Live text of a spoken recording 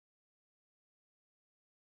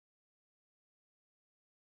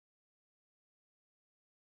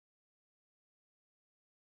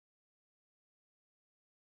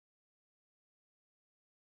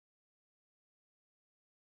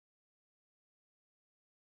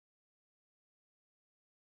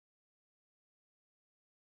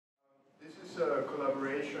a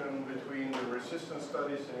collaboration between the Resistance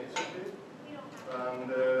Studies Initiative and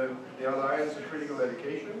the Alliance of Critical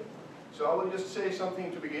Education. So I will just say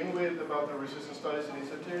something to begin with about the Resistance Studies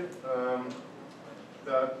Initiative.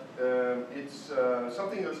 It's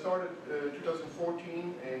something that started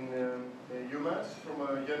 2014 in UMass from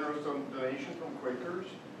a generous donation from Quakers,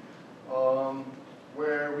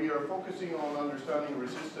 where we are focusing on understanding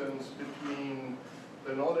resistance between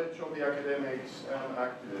the knowledge of the academics and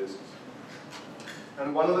activists.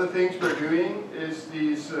 And one of the things we're doing is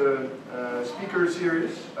these speaker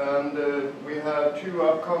series, and we have two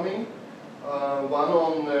upcoming. One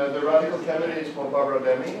on the radical candidates for Barbara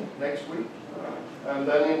Deming next week, and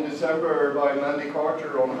then in December by Mandy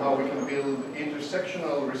Carter on how we can build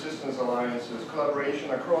intersectional resistance alliances, collaboration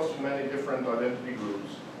across many different identity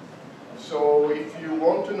groups. So if you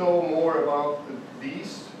want to know more about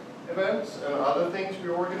these events and other things we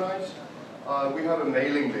organize, we have a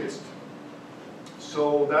mailing list.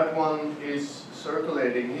 So that one is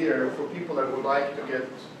circulating here for people that would like to get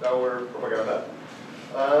our propaganda.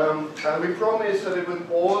 And we promise that it will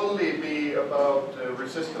only be about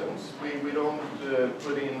resistance. We don't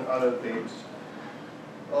put in other things.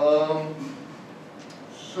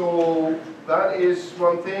 So that is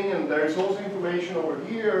one thing, and there's also information over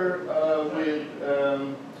here with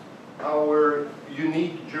our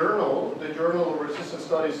unique journal, the Journal of Resistance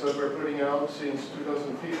Studies that we're putting out since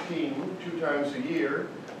 2015, 2 times a year.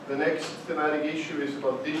 The next thematic issue is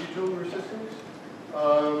about digital resistance.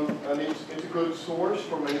 And it's a good source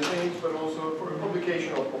for many things, but also for a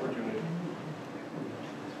publication opportunity.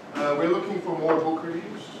 We're looking for more book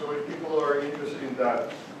reviews, so if people are interested in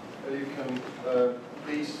that, you can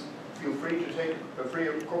please feel free to take a free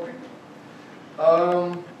copy.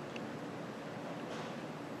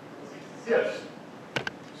 Yes.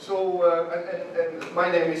 So, and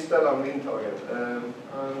my name is Stellan Vinthagen.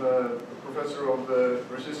 I'm a professor of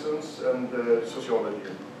resistance and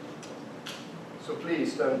sociology. So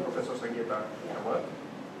please, then Professor Sangeeta, Kamat.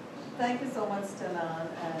 Thank you so much, Stellan,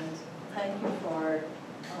 and thank you for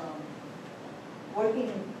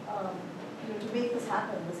working to make this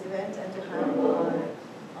happen, this event, and to have our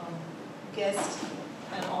guest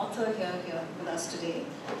and author here with us today.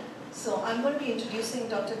 So I'm going to be introducing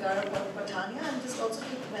Dr. Gaurav Pathania, and just also to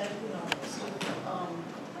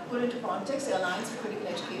put into context, the Alliance for Critical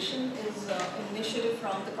Education is an initiative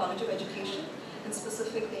from the College of Education, in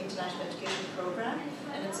specific the International Education Program,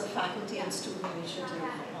 and it's a faculty and student initiative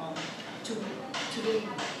to really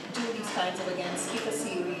do these kinds of, again, speaker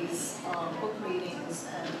series, book readings,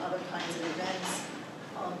 and other kinds of events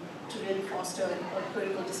to really foster a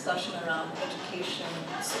critical discussion around education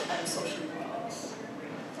and social movements.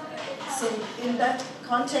 So in that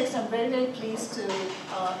context, I'm very, very pleased to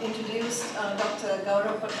introduce Dr.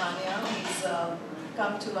 Gaurav Pathania. He's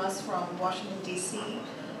come to us from Washington, D.C.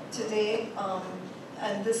 today,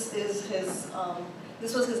 and this is his.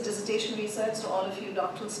 This was his dissertation research. So all of you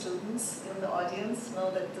doctoral students in the audience know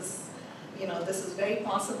that this, this is very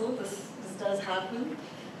possible. This does happen.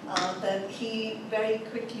 That he very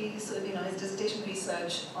quickly, so his dissertation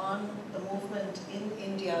research on the movement in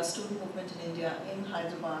India, student movement in India, in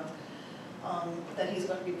Hyderabad, that he's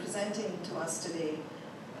going to be presenting to us today.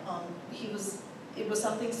 It was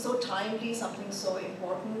something so timely, something so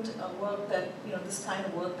important, a work that, this kind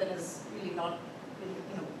of work that has really not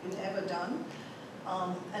been ever done.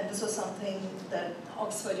 And this was something that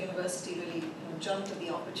Oxford University really jumped at the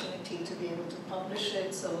opportunity to be able to publish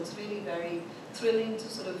it. So it's really very thrilling to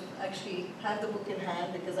sort of actually have the book in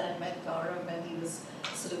hand, because I met Gaurav when he was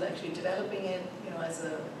sort of actually developing it, as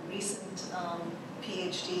a recent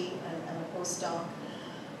PhD and a postdoc.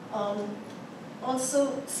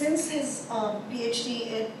 Also, since his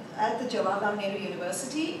PhD at the Jawaharlal Nehru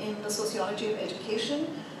University in the Sociology of Education,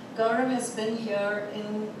 Gaurav has been here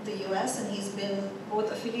in the US, and he's been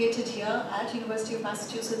both affiliated here at University of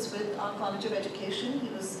Massachusetts with our College of Education. He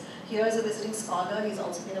was here as a visiting scholar. He's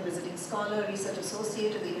also been a visiting scholar, research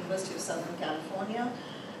associate at the University of Southern California.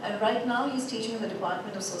 And right now he's teaching in the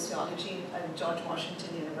Department of Sociology at George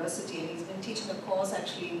Washington University, and he's been teaching a course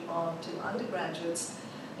actually to undergraduates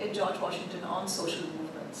at George Washington on social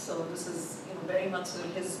movements. So this is very much sort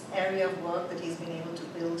of his area of work that he's been able to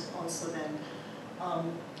build also then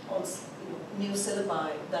also new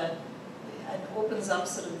syllabi that opens up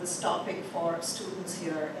sort of this topic for students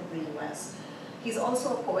here in the US. He's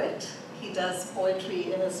also a poet. He does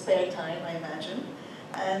poetry in his spare time, I imagine,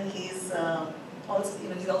 and he's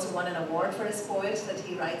also won an award for his poems that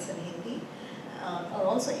he writes in Hindi, or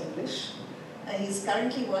also English. And he's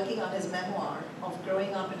currently working on his memoir of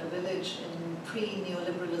growing up in a village in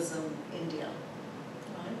pre-neoliberalism India.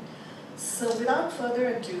 Right? So without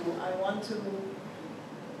further ado, I want to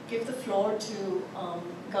give the floor to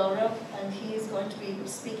Gaurav, and he is going to be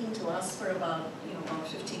speaking to us for about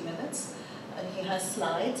 15 minutes, and he has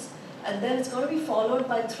slides. And then it's going to be followed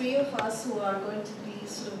by three of us who are going to be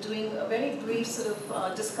sort of doing a very brief sort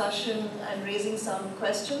of discussion and raising some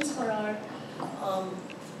questions for our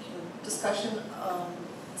discussion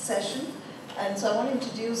session. And so I want to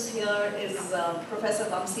introduce here is Professor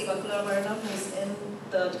Vamsi Vakulabharanam, who is in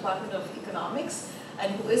the Department of Economics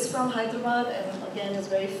and who is from Hyderabad and again is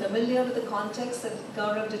very familiar with the context that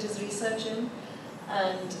Gaurav did his research in.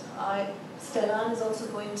 And Stellan is also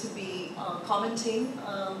going to be commenting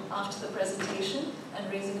after the presentation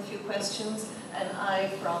and raising a few questions. And I,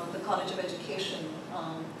 from the College of Education,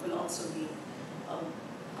 will also be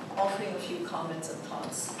offering a few comments and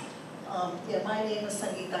thoughts. My name is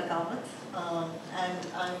Sangeeta, Kamat, and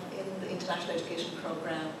I'm in the International Education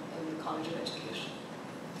Program in the College of Education.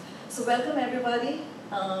 So welcome everybody.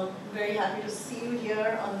 Very happy to see you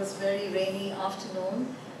here on this very rainy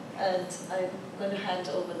afternoon. And I'm going to hand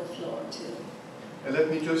over the floor to... And let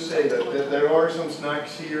me just say that there are some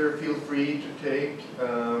snacks here. Feel free to take.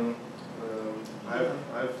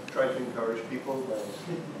 I've tried to encourage people. But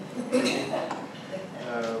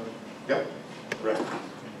yep. Right.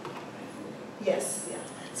 Yes, yeah.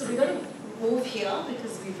 So we're going to move here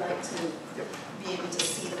because we'd like to be able to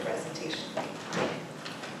see the presentation.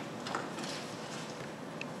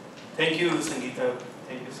 Thank you, Sangeeta.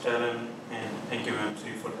 Thank you, Stellan. And thank you,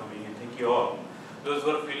 Vamsi, for coming. And thank you all. Those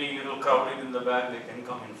who are feeling a little crowded in the back, they can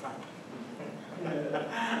come in front.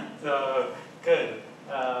 So, good.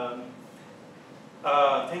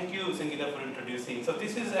 Thank you, Sangeeta, for introducing. So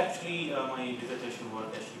this is actually my dissertation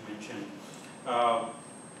work, as she mentioned.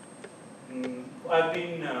 I've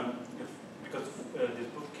been, because this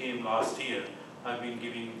book came last year, I've been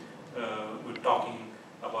we're talking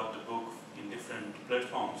about the book in different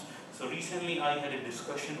platforms. So recently I had a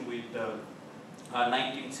discussion with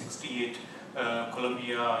 1968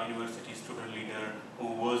 Columbia University student leader who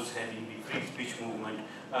was heading the free speech movement,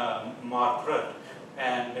 Mark Rudd.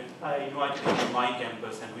 And I invited him to my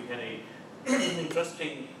campus and we had a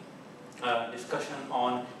interesting discussion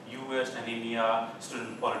on US and India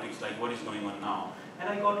student politics, like what is going on now. And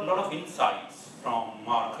I got a lot of insights from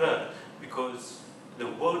Mark Rudd because the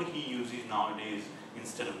word he uses nowadays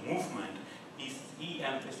instead of movement, he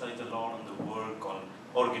emphasized a lot on the word called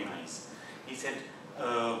organize. He said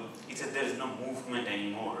there is no movement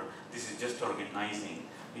anymore. This is just organizing.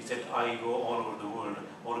 He said, I go all over the world,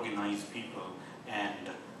 organize people,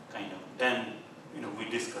 and kind of then we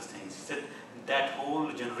discuss things. He said that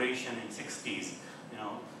whole generation in 60s,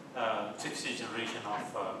 60s generation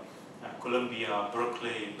of Columbia,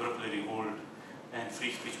 Berkeley Revolt, and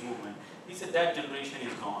free speech movement. He said that generation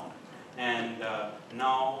is gone. And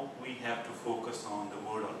now we have to focus on the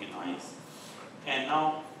word organize. And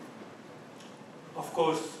now, of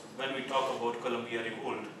course, when we talk about Columbia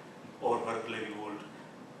Revolt or Berkeley Revolt,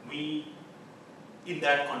 in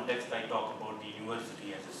that context, I talk about the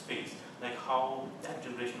university as a space, like how that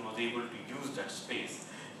generation was able to use that space.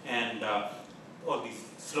 And all these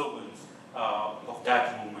slogans of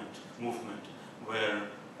that movement where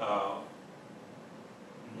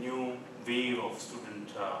new wave of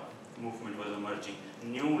student movement was emerging.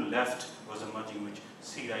 New left was emerging, which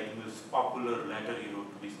was popular letter he wrote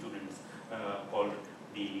to the students called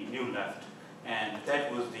the New Left. And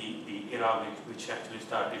that was the era which actually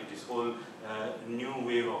started this whole new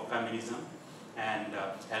wave of feminism and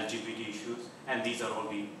LGBT issues. And these are all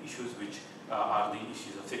the issues which are the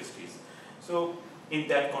issues of 60s. So in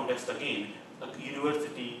that context again, the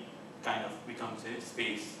university kind of becomes a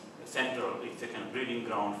space, central, it's a kind of breeding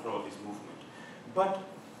ground for all this movement. But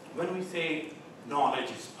when we say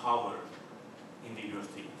knowledge is power in the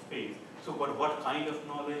university space, so what kind of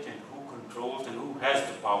knowledge and who controls and who has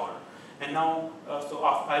the power? And now, so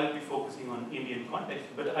I'll be focusing on Indian context,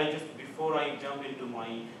 but before I jump into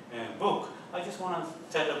my book, I just want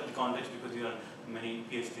to set up the context because there are many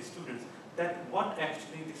PhD students, that what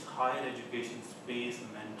actually this higher education space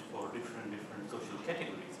meant for different social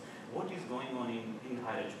categories. What is going on in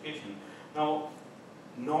higher education? Now,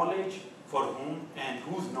 knowledge for whom and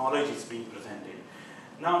whose knowledge is being presented.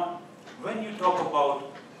 Now, when you talk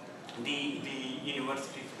about the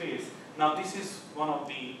university space, now this is one of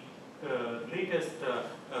the latest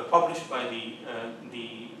published by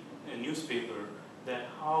the newspaper, that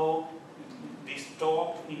how these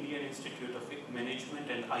top Indian Institute of Management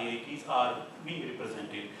and IITs are being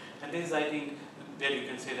represented. And this is, I think, there you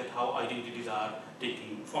can say that how identities are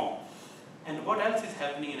taking form. And what else is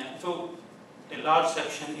happening? So a large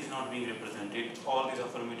section is not being represented. All these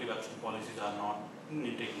affirmative action policies are not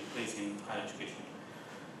taking place in higher education.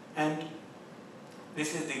 And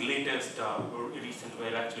this is the latest recent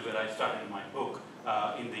where I started my book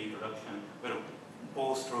in the introduction, where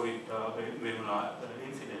post-Rohit Vemula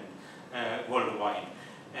incident worldwide,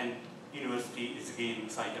 and university is again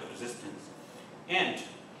site of resistance. And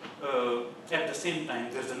at the same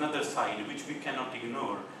time, there's another side which we cannot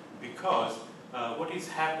ignore, because what is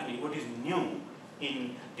happening, what is new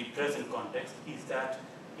in the present context is that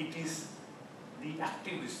it is the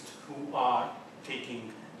activists who are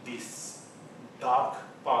taking this dark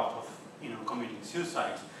path of committing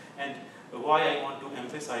suicides. And why I want to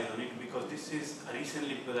emphasize on it, because this is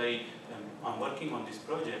recently, because I'm working on this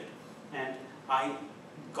project, and I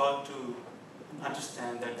got to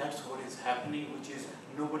understand that that's what is happening, which is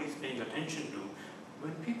nobody's paying attention to.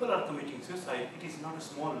 When people are committing suicide, it is not a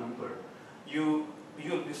small number. You'll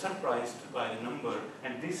be surprised by the number,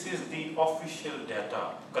 and this is the official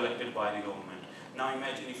data collected by the government. Now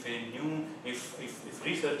imagine if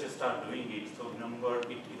researchers start doing it, so number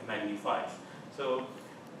it magnifies. So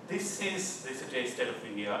this is the state of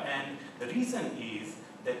India, and the reason is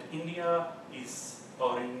that India is,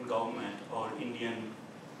 or Indian government, or Indian,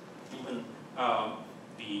 even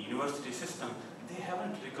the university system, they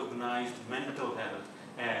haven't recognized mental health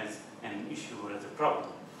as an issue or as a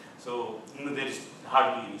problem. So there is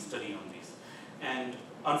hardly any study on this. And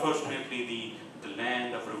unfortunately, the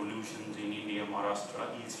land of revolutions in India,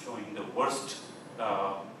 Maharashtra, is showing the worst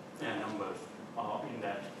numbers in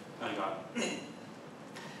that regard.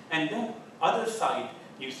 And then other side,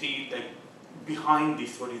 you see that behind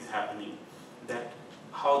this what is happening, that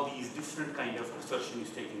how these different kind of assertion is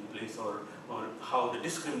taking place, or how the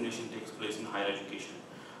discrimination takes place in higher education.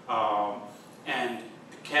 And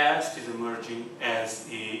the caste is emerging as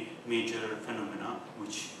a major phenomena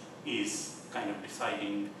which is kind of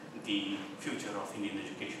deciding the future of Indian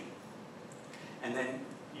education. And then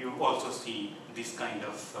you also see this kind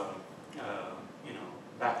of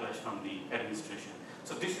backlash from the administration.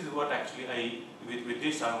 So this is what actually with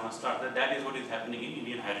this I want to start, that is what is happening in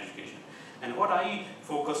Indian higher education. And what I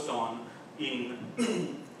focused on in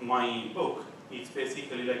my book is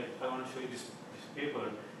basically, like, I want to show you this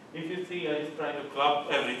paper. If you see, I just try to club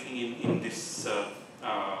everything in this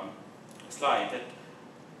slide, that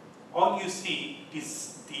all you see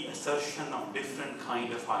is the assertion of different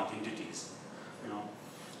kind of identities.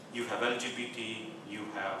 You have LGBT, you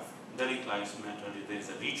have Dalit Lives Matter, there is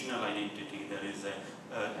a regional identity, there is an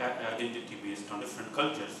identity based on different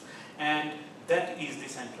cultures. And that is the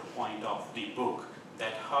center point of the book,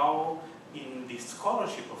 that how in the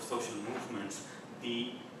scholarship of social movements,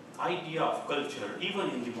 the idea of culture, even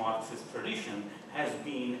in the Marxist tradition, has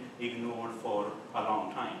been ignored for a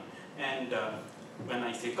long time. And when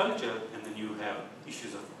I say culture, and then you have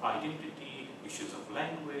issues of identity, issues of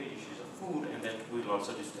language, issues of food, and that we'll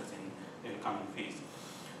also discuss in coming phase.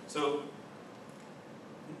 So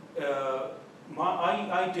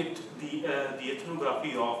I did the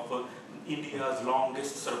ethnography of India's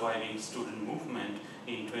longest surviving student movement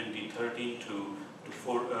in 2013 to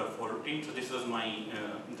 14. So this was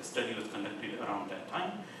the study was conducted around that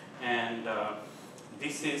time. And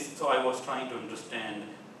so I was trying to understand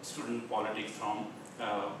student politics from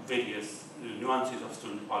various nuances of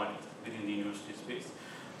student politics within the university space.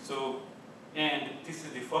 So, and this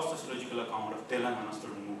is the first sociological account of Telangana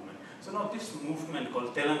student movement. So now this movement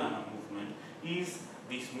called Telangana movement is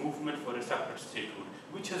this movement for a separate statehood,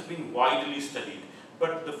 which has been widely studied.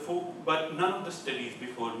 But none of the studies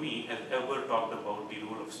before me has ever talked about the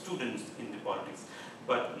role of students in the politics.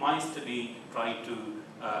 But my study tried to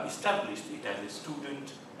establish it as a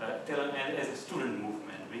student, as a student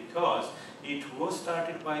movement, because it was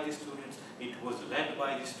started by the students, it was led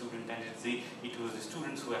by the students, and it was the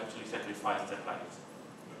students who actually sacrificed their lives.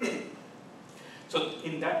 So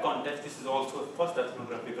in that context, this is also a first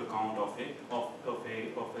ethnographic account of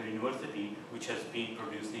a university which has been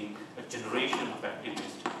producing a generation of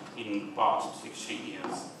activists in past 60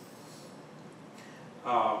 years.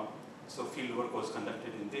 So field work was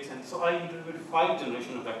conducted in this, and so I interviewed 5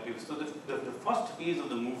 generations of activists. So the first phase of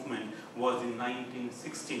the movement was in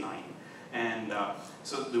 1969. And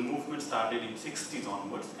so the movement started in 60s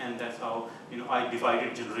onwards, and that's how I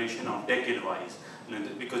divided generation of decade-wise.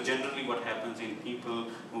 Because generally what happens in people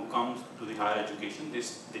who come to the higher education,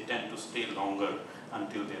 they tend to stay longer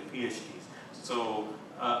until their PhDs. So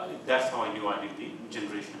that's how I divided the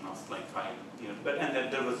generation of like 5 years. And then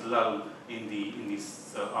there was lull in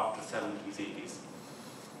this after 70s, 80s.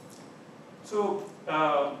 So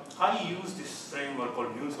I use this framework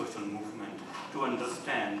called New Social Movement to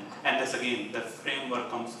understand, and this again, the framework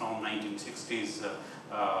comes from 1960s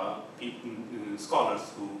scholars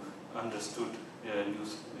who understood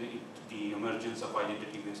the emergence of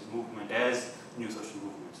identity-based movement as new social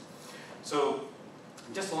movements. So,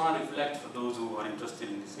 just want to reflect for those who are interested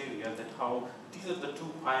in this area that how these are the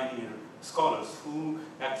two pioneer scholars who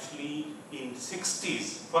actually in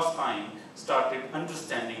 60s first time started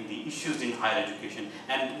understanding the issues in higher education.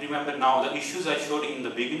 And remember now, the issues I showed in the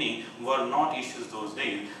beginning were not issues those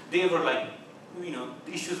days. They were like,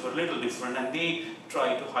 the issues were a little different, and they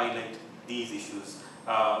tried to highlight these issues.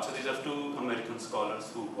 So these are two American scholars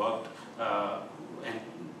who worked and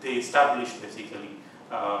they established basically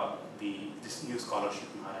this new scholarship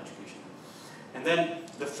in higher education. And then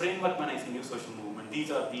the framework, when I say new social movement, these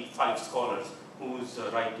are the 5 scholars whose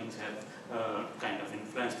writings have kind of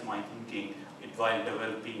influenced my thinking while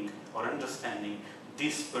developing or understanding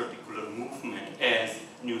this particular movement as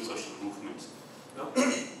new social movements.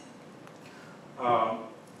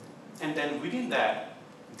 And then within that,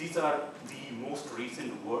 these are the most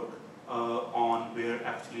recent work on where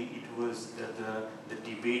actually it was the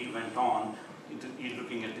debate went on,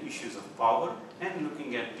 looking at the issues of power and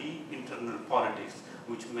looking at the internal politics,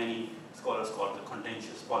 which many scholars call the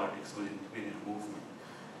contentious politics within a movement.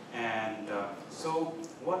 And so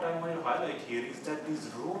what I want to highlight here is that this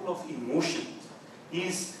role of emotions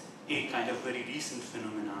is a kind of very recent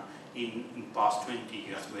phenomena in past 20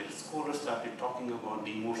 years, where scholars started talking about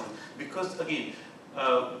the emotions. Because again,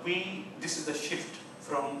 this is a shift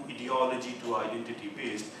from ideology to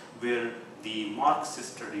identity-based, where the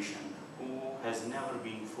Marxist tradition, who has never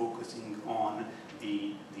been focusing on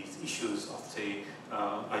these issues of, say,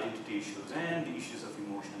 identity issues and the issues of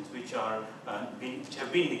emotions, which have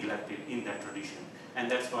been neglected in that tradition. And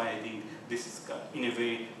that's why I think this is, in a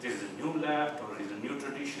way, this is a new left or is a new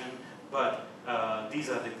tradition, but these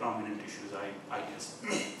are the prominent issues, I guess.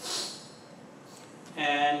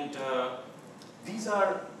 And these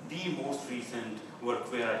are the most recent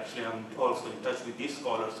work where actually I'm also in touch with these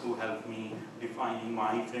scholars who helped me defining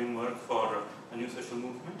my framework for a new social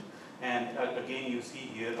movement. And again, you see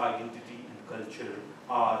here identity and culture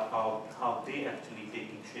are how they actually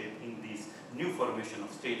taking shape in this new formation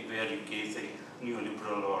of state, where you can say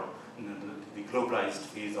neoliberal or the globalized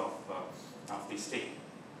phase of the state.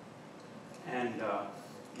 And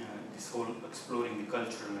this whole exploring the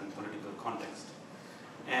cultural and political context.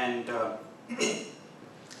 And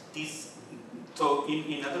so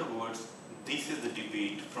in other words, this is the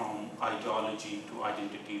debate from ideology to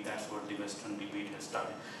identity. That's what the Western debate has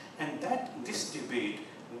started. And this debate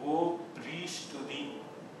will reach to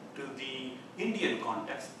the Indian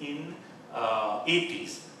context in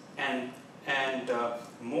 80s. And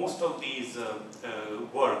most of these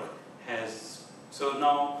work has, so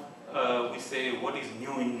now we say what is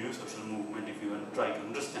new in new social movement, if you want to try to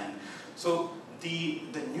understand. So the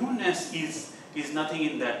newness is nothing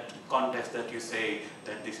in that context that you say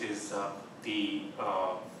that this is the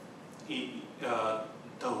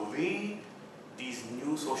way these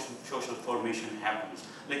new social formation happens.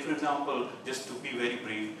 Like for example, just to be very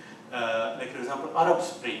brief, like for example, Arab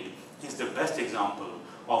Spring is the best example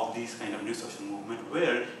of this kind of new social movement,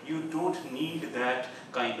 where you don't need that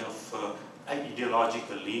kind of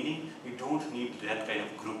ideological leaning, you don't need that kind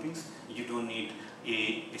of groupings, you don't need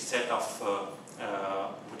a set of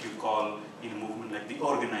what you call in a movement like the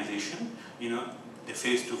organization, the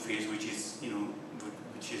face-to-face, which is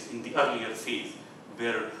in the earlier phase,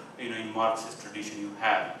 where in Marxist tradition you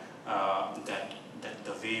have that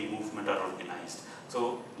the way movement are organized.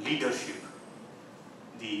 So leadership,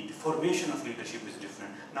 the formation of leadership is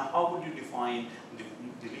different. Now, how would you define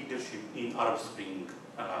the leadership in Arab Spring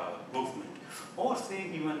movement, or say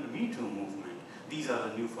even the Me Too movement? These are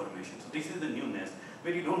the new formations. So this is the newness,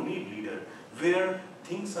 where you don't need leader, where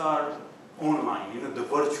things are online, the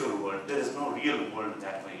virtual world. There is no real world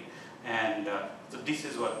that way. And so this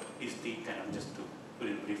is what is the kind of, just to put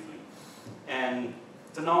it briefly. And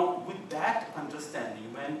so now with that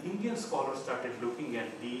understanding, when Indian scholars started looking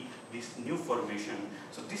at this new formation,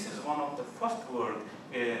 so this is one of the first work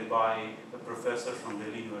by a professor from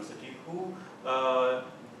Delhi University who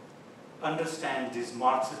understand this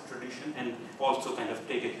Marxist tradition and also kind of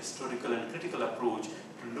take a historical and critical approach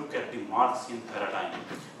to look at the Marxian paradigm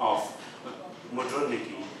of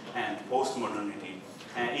modernity and post-modernity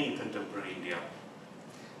in contemporary India.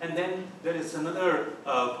 And then there is another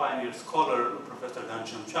pioneer scholar, Professor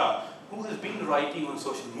Ghanshyam Shah, who has been writing on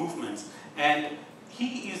social movements, and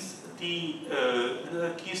he is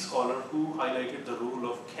another key scholar who highlighted the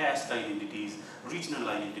role of caste identities, regional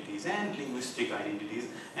identities and linguistic identities,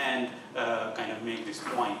 and kind of make this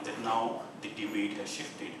point that now the debate has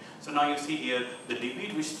shifted. So now you see here, the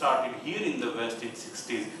debate which started here in the West in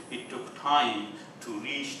 60s, it took time to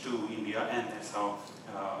reach to India, and that's how.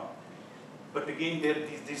 But again, there are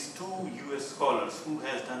these two US scholars who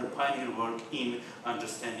has done pioneer work in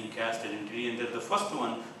understanding caste identity, and they're the first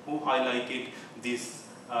one who highlighted this,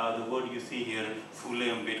 the word you see here,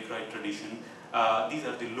 Phule-Ambedkarite tradition. These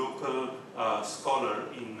are the local scholar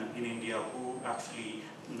in India who actually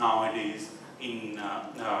nowadays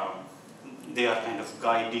they are kind of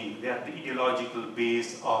guiding, they are the ideological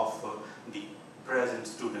base of the present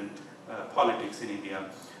student politics in India.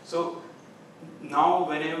 So now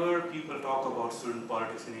whenever people talk about student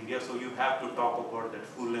politics in India, so you have to talk about that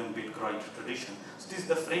Phule-Ambedkarite tradition. So this is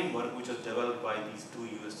the framework which was developed by these two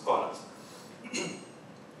US scholars.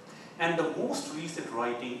 And the most recent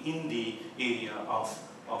writing in the area of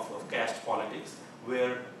caste politics,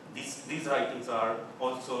 where these writings are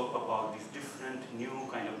also about these different new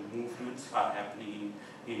kind of movements are happening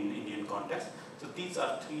in Indian context. So these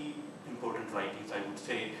are three important writings, I would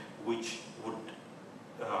say, which would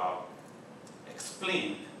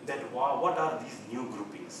explain that what are these new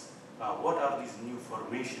groupings, what are these new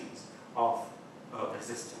formations of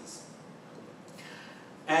resistance.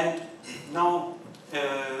 And now,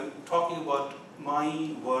 talking about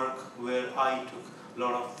my work, where I took a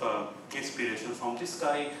lot of inspiration from this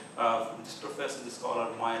guy, this professor, this scholar,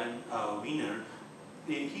 Myron Wiener.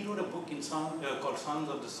 He wrote a book called Sons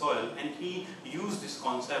of the Soil, and he used this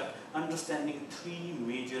concept, understanding three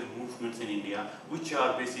major movements in India, which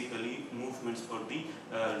are basically movements for the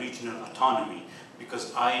regional autonomy,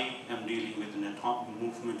 because I am dealing with an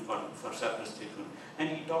movement for separate statehood. And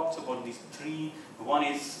he talks about these three. One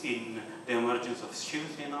is in the emergence of Shiv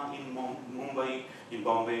Sena in Mumbai, in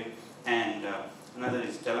Bombay, and another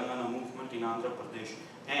is Telangana movement in Andhra Pradesh,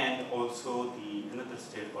 and also another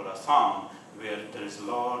state called Assam, where there is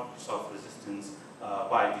lots of resistance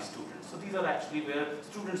by the students. So these are actually where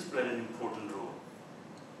students played an important role.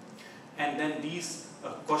 And then these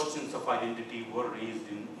questions of identity were raised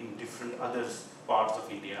in different other parts of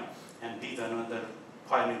India, and these are another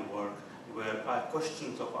pioneer work where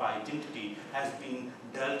questions of identity has been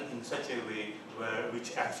dealt in such a way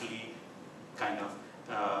which actually kind of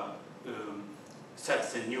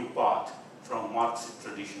sets a new path from Marxist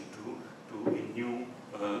tradition to a new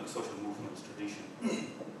social movements tradition.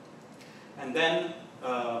 And then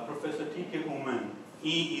Professor T.K. Uman,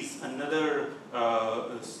 he is another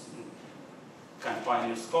kind of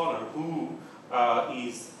pioneer scholar who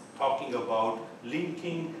is talking about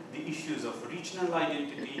linking the issues of regional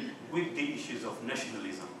identity with the issues of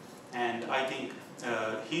nationalism. And I think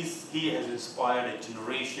he has inspired a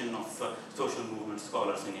generation of social movement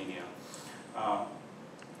scholars in India.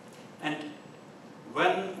 And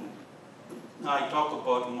when I talk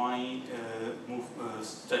about my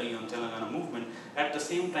study on Telangana movement, at the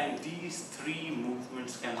same time these three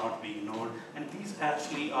movements cannot be ignored, and these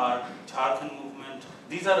actually are Jharkhand movement.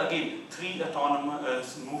 These are again three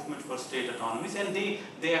autonomous movements for state autonomies, and they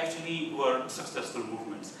actually were successful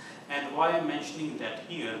movements. And why I'm mentioning that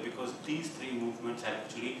here, because these three movements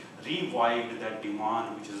actually revived that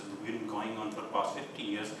demand which has been going on for the past 50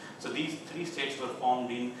 years. So these three states were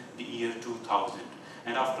formed in the year 2000.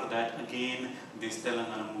 And after that, again, this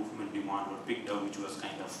Telangana movement demand were picked up, which was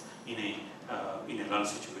kind of in a lull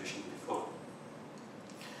situation before.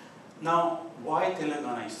 Now, why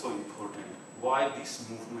Telangana is so important? Why this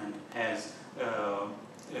movement has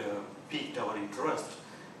piqued our interest?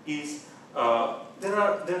 Is there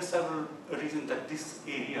are several reasons that this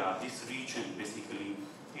area, this region, basically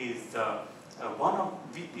is one of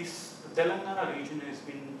this Telangana region has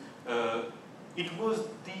been. It was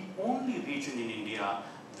the only region in India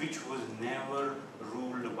which was never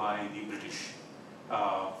ruled by the British.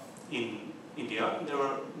 In India, there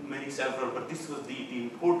were several, but this was the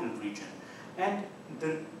important region. And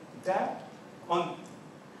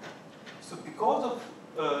so because of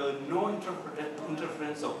no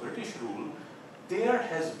interference of British rule, there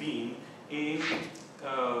has been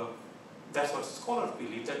that's what scholars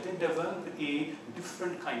believe, that they developed a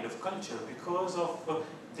different kind of culture because of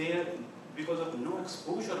no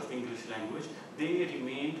exposure of English language. They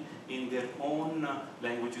remained in their own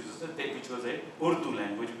languages, which was a Urdu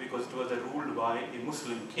language, because it was ruled by a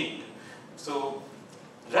Muslim king. So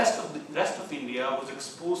rest of India was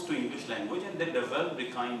exposed to English language, and they developed a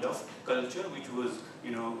kind of culture which was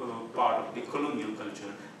part of the colonial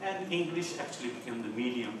culture, and English actually became the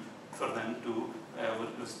medium for them to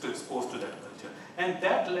expose to that culture. And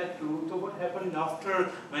that led to what happened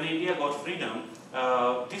after, when India got freedom,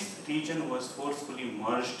 this region was forcefully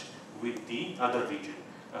merged with the other region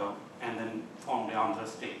and then formed the Andhra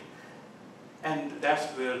state. And that's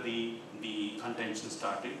where the contention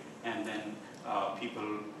started, and then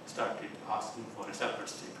people started asking for a separate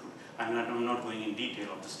statehood. I'm not going in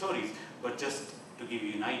detail of the stories, but just to give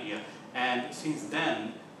you an idea. And since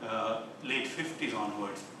then, late 50s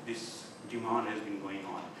onwards, this demand has been going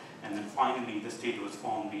on. And then finally, the state was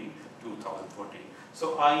formed in 2014.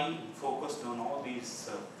 So I focused on all these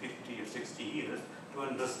 50 or 60 years to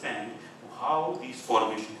understand how this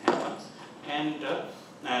formation happens and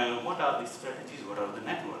what are the strategies, what are the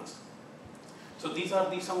networks. So these are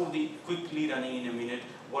some of the, quickly running in a minute,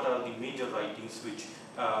 what are the major writings which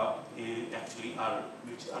actually are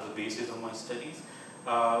the basis of my studies.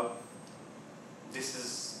 This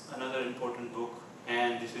is another important book,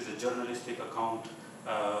 and this is a journalistic account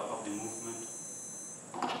of the movement.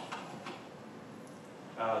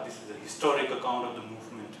 This is a historic account of the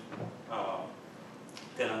movement,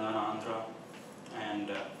 Telangana, Andhra,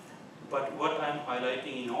 and but what I'm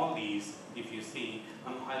highlighting in all these, if you see,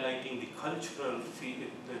 I'm highlighting the cultural,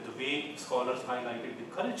 the way scholars highlighted the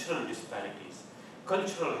cultural disparities,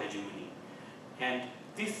 cultural hegemony. And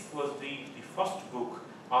this was the first book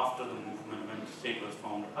after the movement when the state was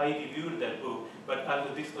formed. I reviewed that book, but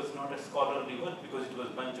this was not a scholarly work because it was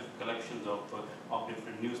a bunch of collections of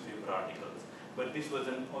different newspaper articles. But this was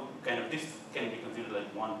this can be considered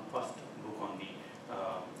like one first book on the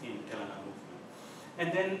in Telangana movement.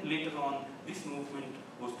 And then later on, this movement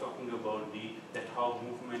was talking about how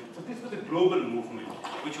movement. So this was a global movement,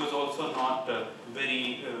 which was also not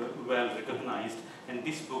very well recognized. And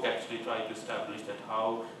this book actually tried to establish that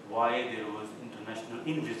why there was international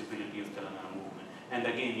invisibility of Telangana movement. And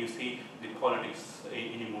again, you see the politics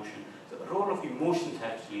in emotion. So the role of emotions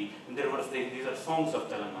actually. And these are songs of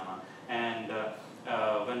Telangana. And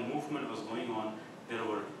when movement was going on, there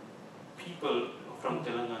were people from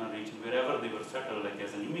Telangana region, wherever they were settled, like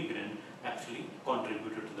as an immigrant, actually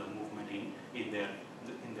contributed to the movement in their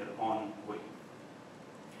own way.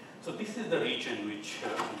 So this is the region which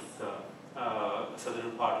is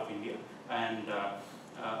southern part of India, and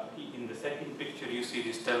in the second picture you see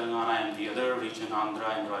this Telangana and the other region,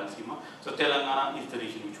 Andhra and Rayalaseema. So Telangana is the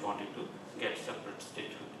region which wanted to get separate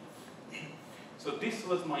statehood. So this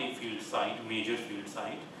was my field site, major field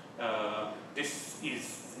site. This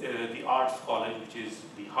is the Arts College, which is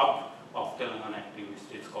the hub of Telangana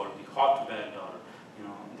activists. It's called the hotbed, or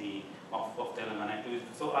of Telangana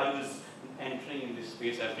activists. So I was entering in this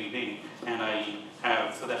space every day, and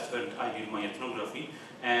so that's where I did my ethnography.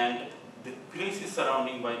 And the places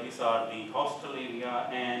surrounding by this are the hostel area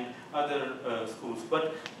and other schools.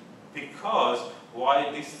 But because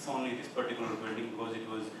why this is only this particular building, because it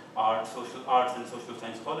was arts and social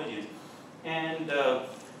science colleges, and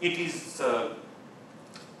it is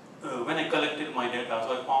when I collected my data,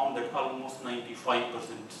 so I found that almost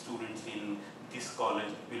 95% students in this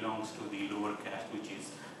college belongs to the lower caste, which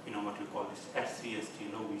is what we call this SC,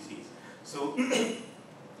 ST, low BCs. So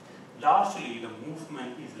largely the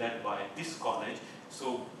movement is led by this college.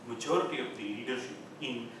 So majority of the leadership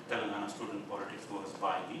in Telangana student politics was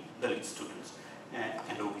by the Dalit students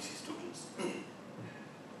and OBC students.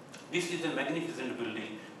 This is a magnificent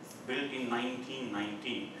building built in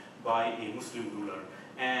 1919 by a Muslim ruler.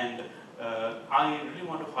 And I really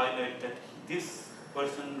want to highlight that this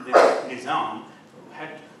person, this Nizam,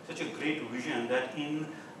 had such a great vision that in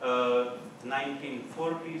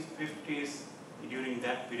 1940s, 50s, during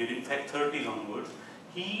that period, in fact 30s onwards,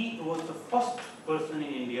 he was the first person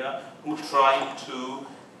in India who tried to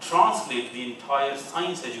translate the entire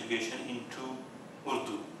science education into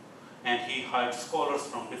Urdu. And he hired scholars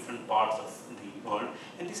from different parts of the world.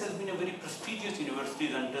 And this has been a very prestigious university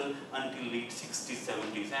until late 60s,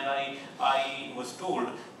 70s. And I was told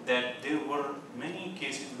that there were many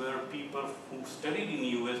cases where people who studied in the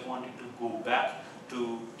US wanted to go back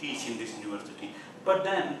to teach in this university. But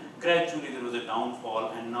then gradually there was a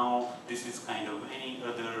downfall, and now this is kind of any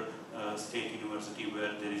other state university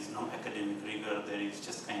where there is no academic rigor. There is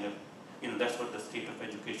just kind of, that's what the state of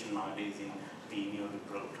education nowadays in the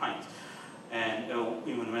neoliberal times. And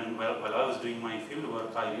even while I was doing my field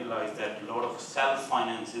work, I realized that a lot of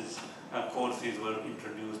self-finances courses were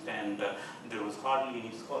introduced, and there was hardly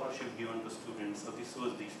any scholarship given to students. So this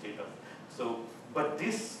was the state of. But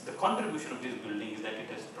the contribution of this building is that it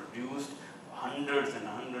has produced hundreds and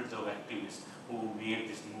hundreds of activists who made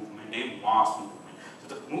this movement a mass movement.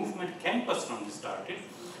 So the movement campus from the started.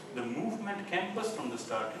 The movement campus from the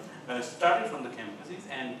started from the campuses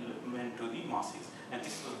and went to the masses. And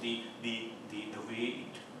this was the way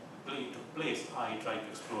it took place. I tried to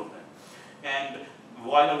explore that. And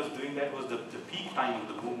while I was doing that was the peak time of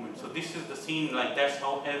the movement. So this is the scene, like that's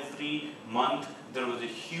how every month there was a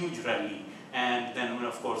huge rally, and then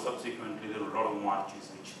of course subsequently there were a lot of marches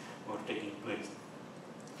which were taking place.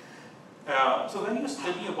 So when you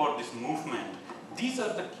study about this movement, these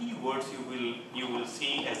are the key words you will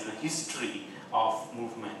see as the history of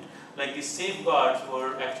movement. Like the safeguards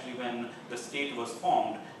were actually when the state was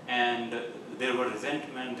formed, and there were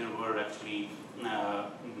resentment, there were actually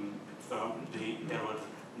there was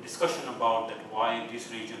discussion about that why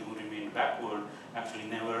this region who remained backward actually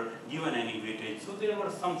never given any weightage. So there were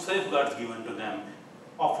some safeguards given to them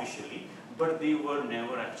officially, but they were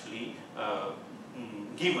never actually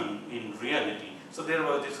given in reality. So there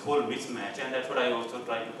was this whole mismatch, and that's what I also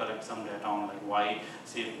try to collect some data on, like why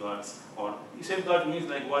safeguards, or safeguard means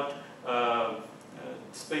like what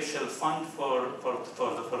special fund for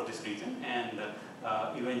this region, and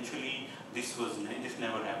eventually this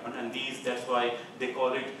never happened, and that's why they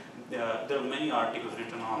call it. There are many articles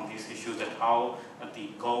written on these issues, that how the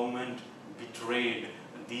government betrayed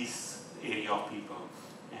these area of people.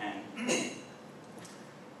 And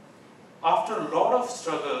after a lot of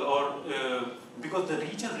struggle, or because the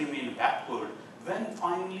region remained backward, when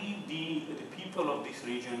finally the people of this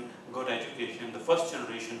region got education, the first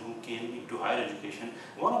generation who came into higher education,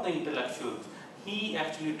 one of the intellectuals, he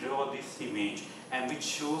actually drew this image, and which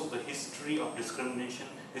shows the history of discrimination,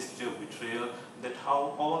 history of betrayal, that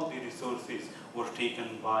how all the resources were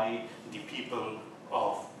taken by the people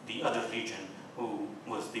of the other region, who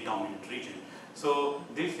was the dominant region. So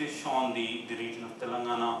this is shown the region of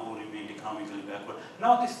Telangana, who remained economically backward.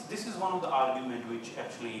 Now this is one of the arguments which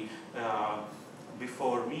actually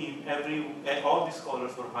before me, all the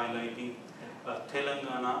scholars were highlighting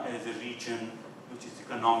Telangana as a region which is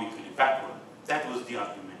economically backward. That was the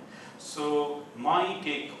argument. So my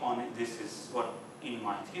take on this is what in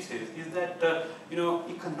my thesis is that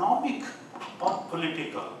economic or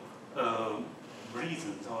political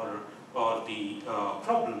reasons or the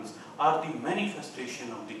problems are the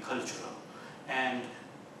manifestation of the cultural. And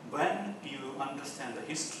when you understand the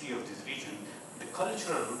history of this region, the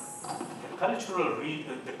cultural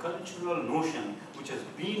notion which has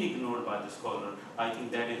been ignored by the scholar, I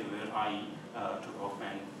think that is where I took off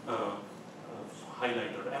and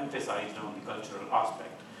highlighted or emphasized on the cultural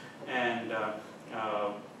aspect. And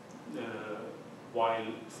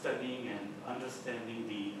while studying and understanding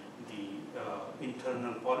the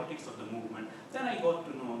internal politics of the movement, then I got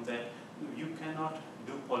to know that you cannot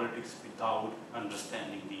do politics without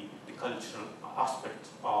understanding the cultural aspects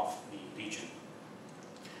of the region.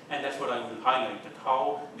 And that's what I will highlight, that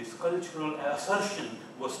how this cultural assertion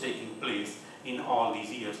was taking place in all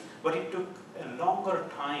these years. But it took a longer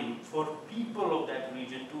time for people of that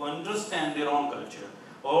region to understand their own culture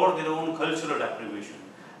or their own cultural deprivation.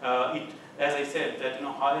 As I said, that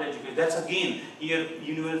higher education, that's again, here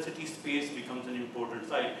university space becomes an important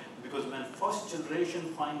site, because when first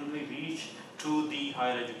generation finally reached to the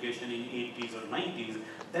higher education in 80s or 90s,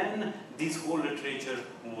 then this whole literature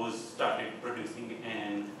was started producing,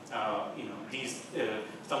 and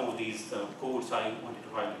some of these quotes I wanted to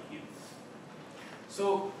highlight here.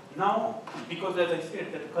 So now, because as I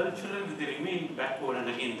said, that culturally they remain backward, and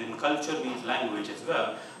again, then culture means language as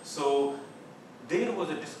well. So there was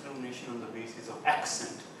a discrimination on the basis of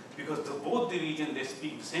accent, because both the region, they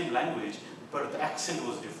speak the same language, but the accent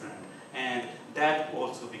was different, and that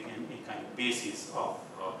also became a kind of basis of.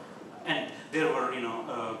 And there were,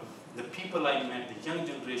 the people I met, the young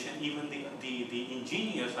generation, even the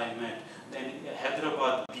engineers I met. Then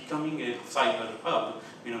Hyderabad becoming a cyber hub,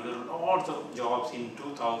 there were lots of jobs in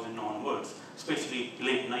 2000 onwards, especially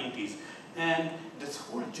late 90s. And this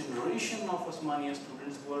whole generation of Osmania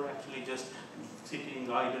students were actually just sitting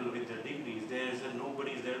idle with their degrees.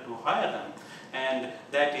 Nobody is there to hire them. And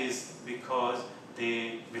that is because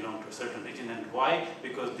they belong to a certain region. And why?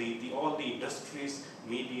 Because all the industries,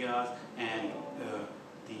 media, and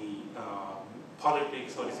the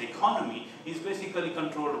politics, or its economy, is basically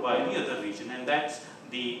controlled by the other region. And that's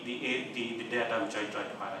the data which I try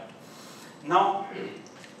to highlight. Now,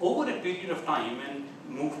 over a period of time when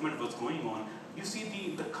movement was going on, you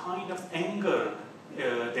see the kind of anger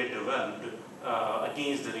they developed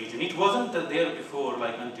against the region. It wasn't there before,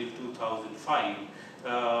 like until 2005.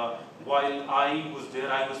 While I was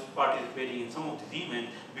there, I was participating in some of these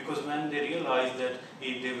events, because when they realized that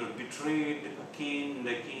they were betrayed again and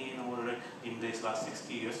again over in this last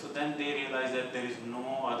 60 years, so then they realized that there is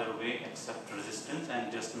no other way except resistance,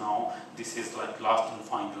 and just now this is like last and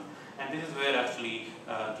final. And this is where actually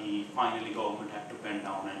the finally government had to bend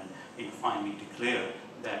down and finally declare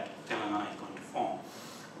that Telangana is going to form.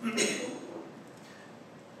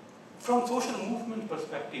 From social movement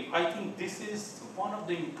perspective, I think this is one of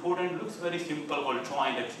the important, looks very simple, called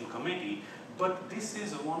Joint Action Committee, but this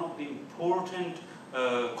is one of the important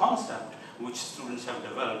concept which students have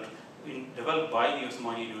developed by the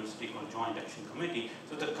Osmania University called Joint Action Committee.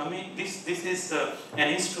 So this is an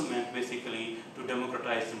instrument basically to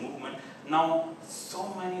democratize the movement. Now,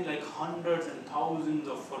 so many, like hundreds and thousands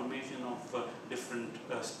of formation of different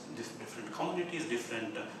communities,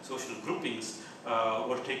 different social groupings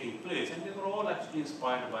were taking place, and they were all actually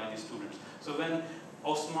inspired by the students. So when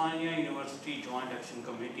Osmania University Joint Action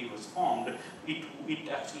Committee was formed, it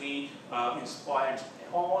actually inspired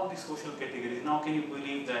all the social categories. Now, can you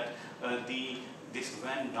believe that this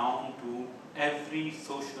went down to every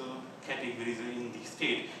social categories in the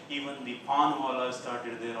state? Even the panwalas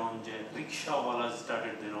started their own jack, rickshawalas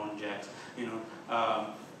started their own jacks.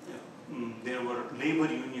 There were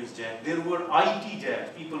labor unions jack, there were IT jacks,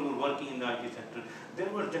 people who were working in the IT sector.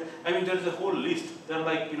 There's a whole list. They're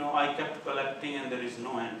like, I kept collecting and there is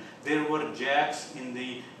no end. There were jacks in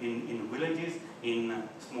villages, in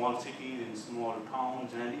small cities, in small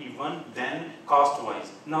towns, and even then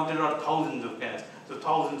caste-wise. Now there are thousands of castes, so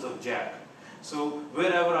thousands of jack. So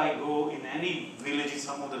wherever I go, in any villages,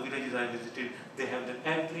 some of the villages I visited, they have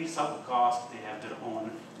every sub-caste, they have their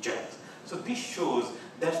own jacks. So this shows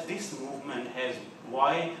that this movement has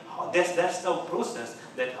that's the process,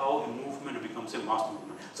 that how a movement becomes a mass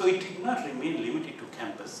movement. So it did not remain limited to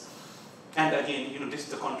campus. And again, this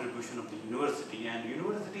is the contribution of the university, and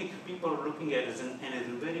university people are looking at it as a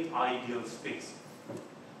very ideal space.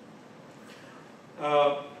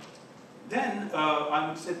 Then I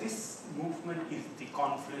would say this movement is the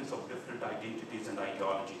confluence of different identities and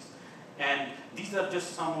ideologies. And these are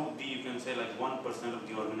just some of the, you can say like 1% of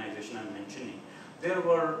the organization I'm mentioning. There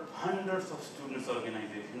were hundreds of students'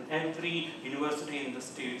 organizations. Every university in the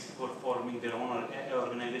states were forming their own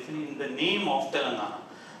organization in the name of Telangana,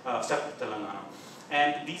 Separate Telangana.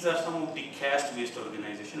 And these are some of the caste-based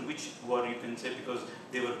organizations, which were, you can say, because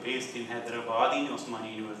they were based in Hyderabad in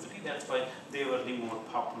Osmania University, that's why they were the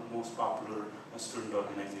most popular student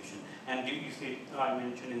organization. And you see, I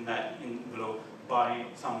mentioned in below, by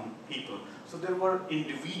some people. So there were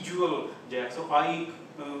individual jacks. So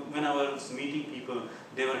when I was meeting people,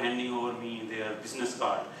 they were handing over me their business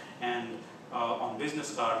card. And on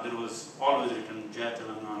business card, there was always written Jai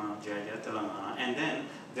Telangana, Jai Jai Telangana. And then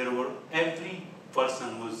there were, every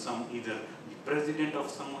person was either the president of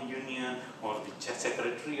some union or the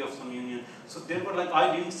secretary of some union. So they were like,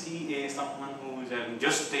 I didn't see someone who was having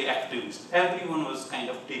just the activist. Everyone was kind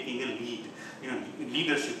of taking a lead,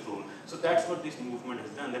 leadership role. So that's what this movement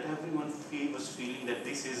has done, that everyone was feeling that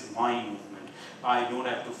this is my movement. I don't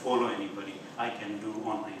have to follow anybody. I can do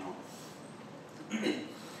on my own.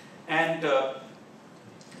 And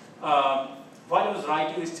while I was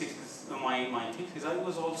writing this thesis, my thesis, I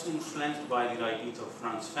was also influenced by the writings of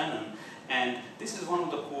Frantz Fanon. And this is one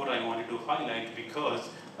of the quote I wanted to highlight because,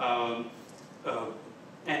 and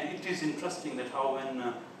it is interesting that how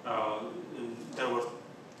when there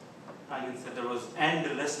was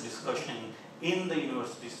endless discussion in the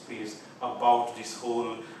university space about this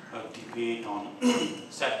whole debate on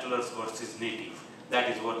settlers versus native. That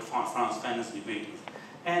is what Frantz Fanon's debate is.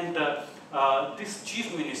 And this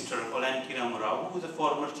chief minister, Olan Rao, who was a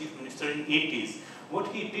former chief minister in 80s, what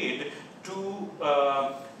he did to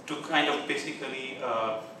kind of basically,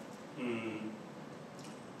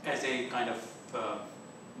 as a kind of,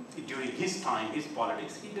 during his time, his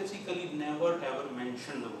politics, he basically never ever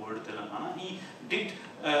mentioned the word Telangana. He did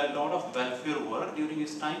a lot of welfare work during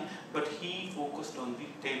his time, but he focused on the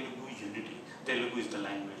Telugu unity. Telugu is the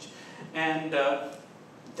language. And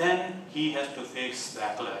then he has to face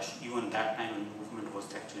backlash. Even that time when the movement was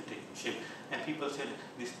actually taking shape. And people said,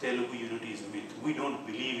 this Telugu unity is a myth. We don't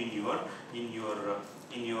believe in your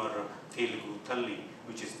Telugu Talli,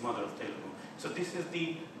 which is mother of Telugu. So this is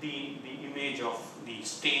the image of the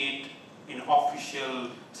state in official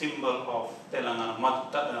symbol of Telangana,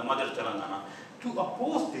 Mother Telangana. To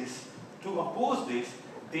oppose this,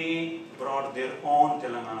 they brought their own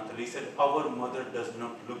Telangana. They said, our mother does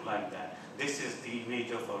not look like that. This is the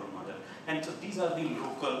image of our mother. And so these are the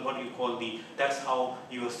local, what you call that's how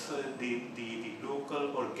the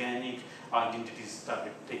local organic identities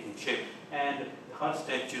started taking shape. And her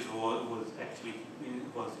statues was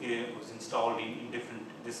installed in different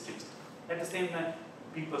districts. At the same time,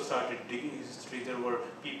 people started digging history. There were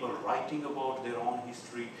people writing about their own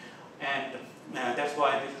history. And that's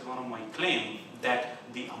why this is one of my claims, that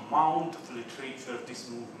the amount of literature this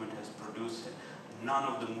movement has produced, none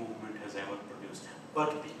of the movement has ever produced.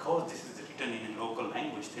 But because this is written in a local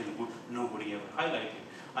language, Telugu, nobody ever highlighted.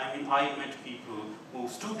 I mean, I met people who,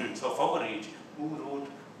 students of our age, who wrote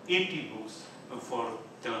 80 books for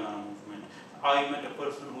Telangana movement. I met a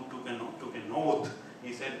person who took an oath.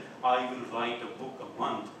 He said, I will write a book a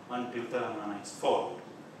month until Telangana is formed.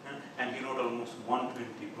 And he wrote almost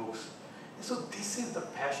 120 books. So this is the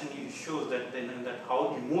passion. It shows that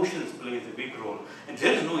how emotions plays a big role. And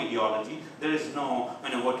there is no ideology. There is no,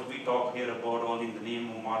 what we talk here about all in the name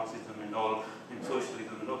of Marxism and all, and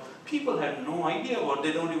socialism and all. People have no idea what,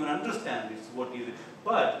 they don't even understand this, what is it.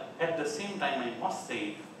 But at the same time, I must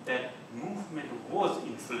say that movement was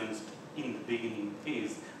influenced in the beginning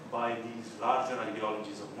phase by these larger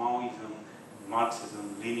ideologies of Maoism,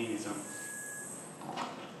 Marxism, Leninism.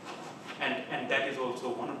 And that is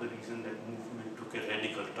also one of the reasons that movement took a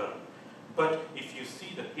radical turn. But if you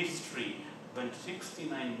see the history, when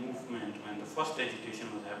 69 movement, when the first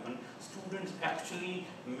agitation was happened, students actually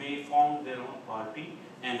may form their own party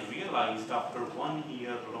and realized after 1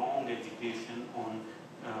 year long agitation on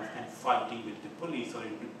and fighting with the police or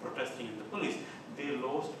protesting with the police, they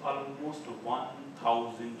lost almost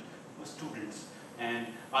 1,000 students. And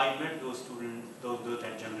I met those students,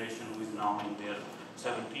 that generation who is now in their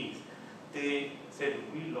 70s. They said,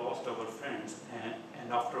 we lost our friends,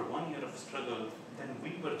 and after 1 year of struggle, then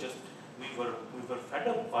we were fed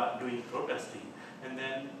up by doing protesting. And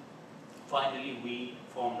then finally we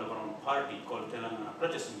formed our own party called Telangana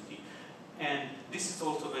Praja Samiti. And this is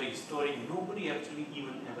also very historic. Nobody actually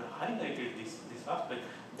even ever highlighted this aspect,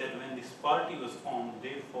 that when this party was formed,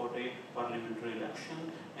 they fought a parliamentary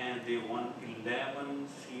election and they won 11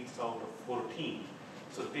 seats out of 14.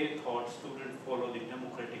 So they thought students follow the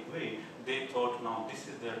democratic way. They thought now this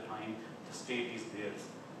is their time, the state is theirs.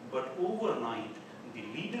 But overnight, the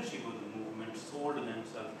leadership of the movement sold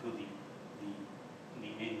themselves to the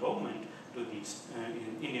main government, to the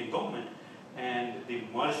Indian government, and they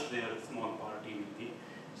merged their small party with the.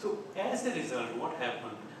 So as a result, what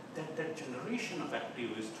happened? That generation of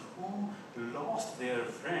activists who lost their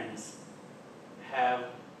friends have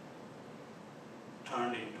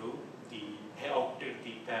turned into opted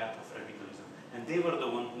the path of radicalism. And they were the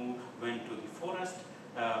one who went to the forest,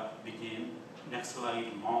 became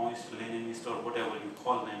Naxalite, Maoist, Leninist, or whatever you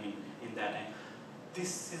call them in that time.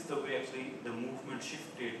 This is the way actually the movement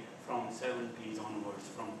shifted from 70s onwards,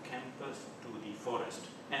 from campus to the forest.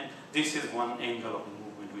 And this is one angle of the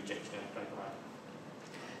movement which actually I tried to highlight.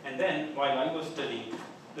 And then while I was studying,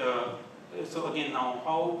 so again now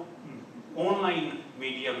how online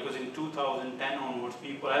media, because in 2010 onwards,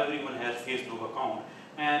 everyone has Facebook account,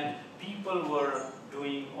 and people were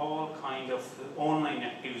doing all kind of online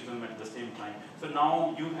activism at the same time. So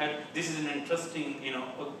now this is an interesting,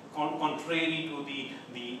 contrary to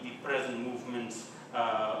the present movements,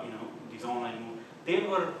 these online movements, they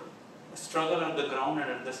were struggle at the ground, and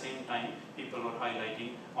at the same time, people were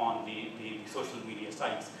highlighting on the social media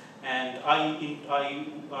sites. And I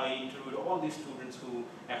interviewed all these students who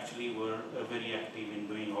actually were very active in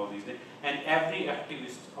doing all these things. And every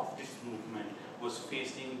activist of this movement was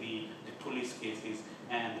facing the police cases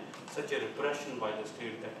and such a repression by the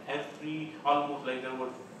state that almost like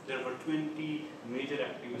there were 20 major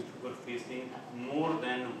activists who were facing more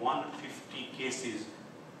than 150 cases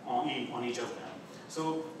on each of them.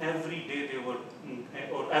 So every day they were,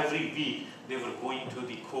 or every week they were going to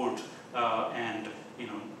the court and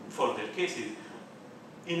for their cases.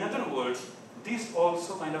 In other words, this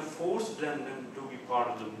also kind of forced them to be part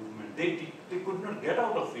of the movement. They could not get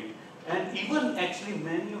out of it. And even actually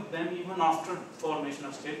many of them, even after formation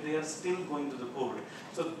of state, they are still going to the court.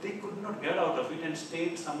 So they could not get out of it, and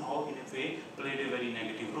state somehow in a way played a very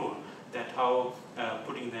negative role. That how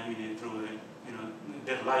putting them through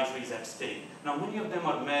their life is at stake. Now many of them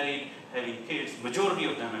are married, having kids, majority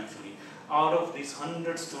of them actually. Out of these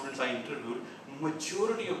 100 students I interviewed,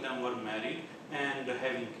 majority of them were married and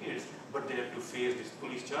having kids, but they have to face these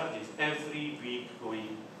police charges every week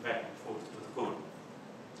going back and forth to the court.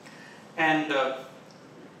 And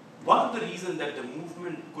one of the reasons that the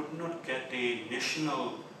movement could not get a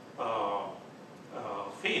national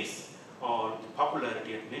face or the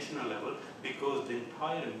popularity at national level, because the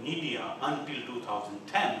entire media until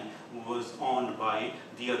 2010 was owned by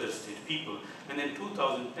the other state people. And in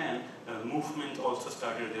 2010, movement also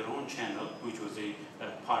started their own channel, which was a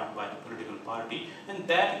part by the political party, and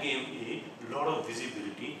that gave a lot of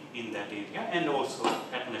visibility in that area and also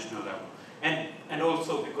at national level. And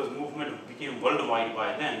also because movement became worldwide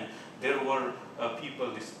by then, there were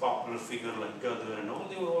people, this popular figure like Gaurav and all,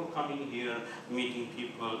 they were all coming here, meeting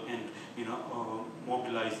people and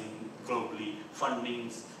mobilizing globally.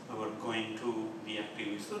 Fundings were going to the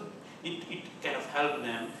activists. So it kind of helped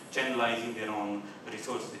them channelizing their own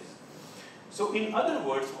resources. So in other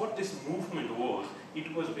words, what this movement was,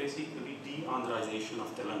 it was basically de-Andhraization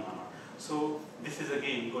of Telangana. So this is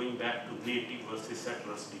again going back to native versus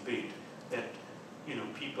settlers debate, that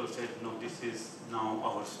people said, no, this is now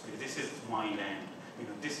our space, this is my land,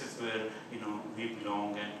 this is where we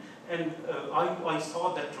belong, and I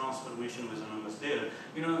saw that transformation when I was there.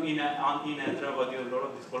 In Hyderabad, there were a lot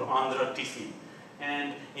of this called Andhra Tiffin,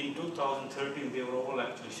 and in 2013 they were all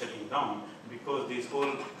actually shutting down because this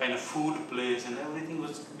whole kind of food place and everything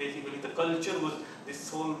was basically, the culture was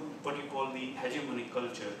this whole, what you call the hegemonic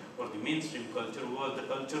culture or the mainstream culture, was the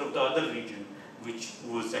culture of the other region, which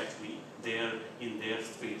was actually there in their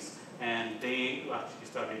space, and they actually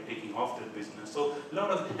started taking off their business. So there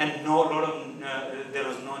was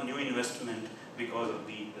no new investment because of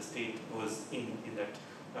the state was in that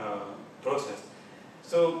process.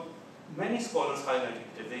 So many scholars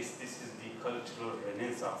highlighted that this is the cultural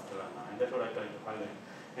renaissance of Telangana, and that's what I try to highlight.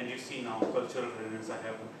 And you see now cultural renaissance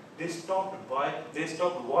happened. They stopped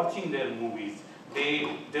watching their movies.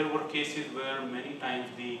 There were cases where many times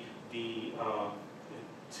the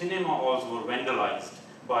cinema halls were vandalized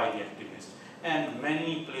by the activists, and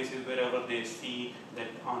many places wherever they see that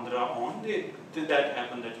Andhra on, that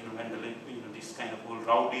happened, that vandalism, this kind of whole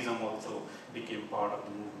rowdyism also became part of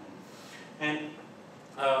the movement. And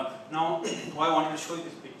now, why I wanted to show you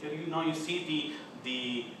this picture, you see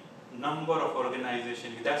the number of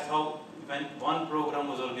organizations. That's how, when one program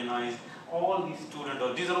was organized, all these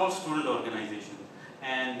these are all student organizations,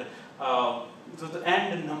 and so the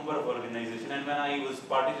number of organizations. And when I was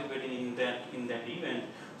participating in that event,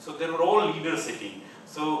 so there were all leaders sitting.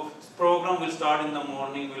 So this program will start in the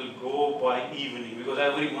morning, will go by evening, because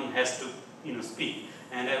everyone has to speak,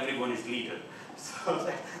 and everyone is leader. So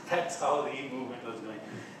that's how the movement was going.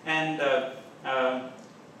 And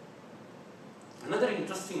another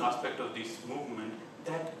interesting aspect of this movement,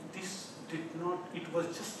 that it was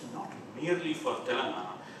just not merely for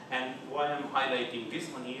Telangana. And why I'm highlighting this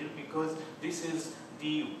one here, because this is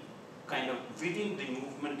the kind of, within the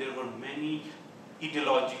movement there were many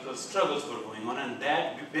ideological struggles were going on, and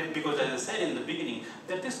that, because as I said in the beginning,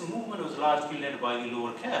 that this movement was largely led by the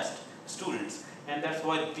lower caste students. And that's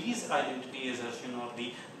why these identity assertion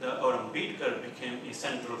or Ambedkar became a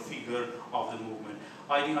central figure of the movement.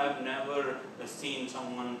 I think I've never seen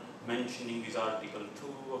someone mentioning this Article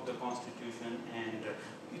 2 of the Constitution, and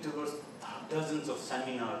there was dozens of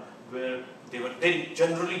seminars where they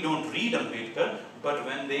generally don't read Ambedkar, but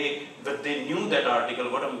when they knew that article,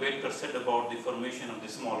 what Ambedkar said about the formation of the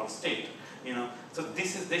smaller state, So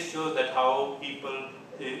this shows that how people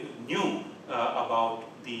knew about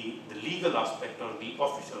the legal aspect or the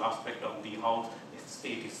official aspect of how the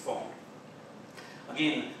state is formed.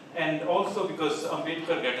 Again, and also because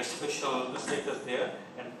Ambedkar got a special status there,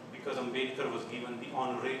 and because Ambedkar was given the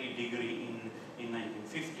honorary degree in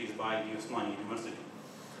 1950s by the Osmani University.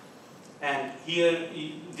 And here,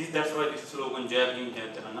 that's why this slogan, Jab Him,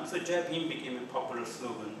 Jab Telangana. So Jab Him became a popular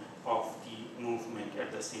slogan of the movement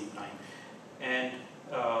at the same time. And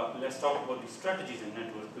let's talk about the strategies and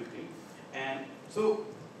network quickly. And so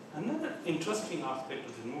another interesting aspect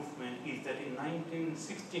of the movement is that in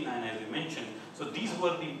 1969, as I mentioned, so these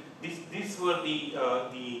were the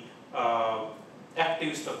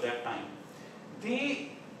activists of that time. They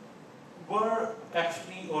were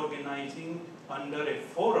actually organizing under a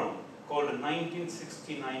forum called the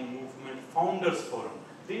 1969 Movement Founders Forum.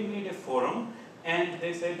 They made a forum and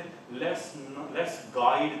they said, let's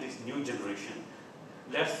guide this new generation.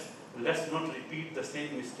 Let's not repeat the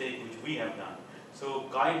same mistake which we have done. So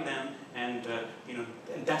guide them, and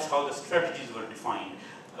and that's how the strategies were defined.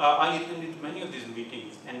 I attended many of these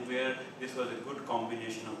meetings, and where this was a good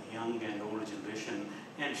combination of young and old generation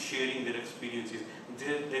and sharing their experiences.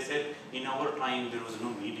 They said, in our time there was no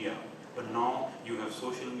media, but now you have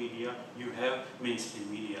social media, you have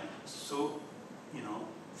mainstream media. So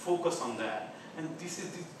focus on that. And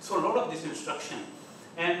so a lot of this instruction.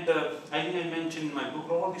 And I think I mentioned in my book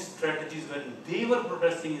all these strategies when they were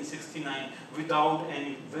protesting in '69 without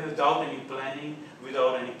any planning,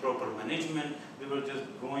 without any proper management. They were just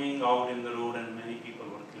going out in the road, and many people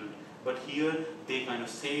were killed. But here they kind of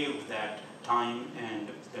saved that time and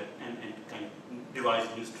kind of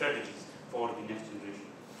devised new strategies for the next generation.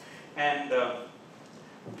 And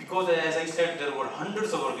because, as I said, there were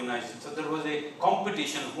hundreds of organizations, so there was a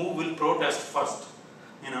competition who will protest first.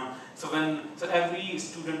 So every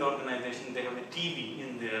student organization, they have a TV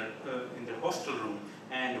in their hostel room,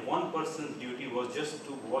 and one person's duty was just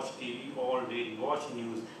to watch TV all day, watch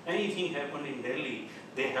news. Anything happened in Delhi,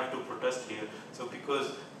 they have to protest here. So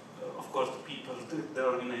because of course, the people, the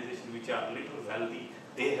organization which are little wealthy,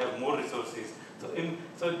 they have more resources.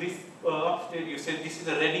 So this upstairs, you said this is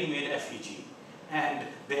a ready-made effigy, and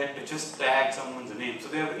they had to just tag someone's name. So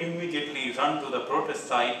they have immediately run to the protest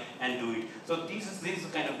site and do it. So these are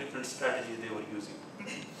the kind of different strategies they were using.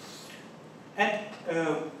 And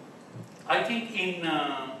I think in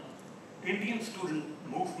Indian student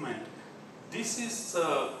movement, this is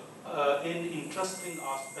an interesting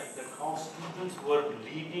aspect, that how students were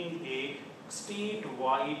leading a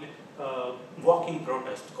statewide walking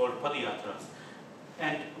protest called Padayatras.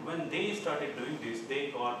 And when they started doing this,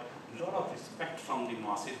 they got a lot of respect from the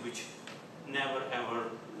masses, which never ever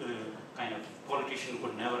kind of politician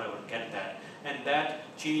could never ever get that. And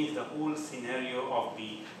that changed the whole scenario of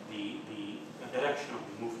the direction of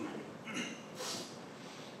the movement.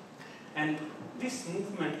 And this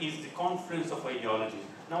movement is the confluence of ideologies.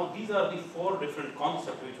 Now these are the 4 different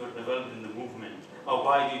concepts which were developed in the movement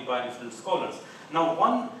by different scholars. Now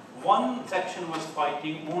one section was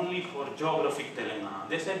fighting only for geographic Telangana.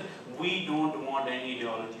 They said, we don't want any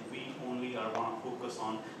ideology, we only want to focus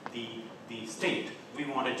on the state. We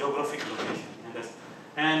want a geographic location.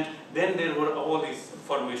 And then there were all these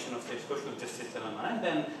formation of social justice Telangana, and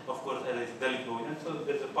then of course there is Dalit Bhoj. And so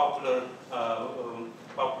there is a popular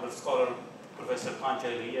scholar, Professor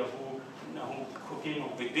Panchayya, who came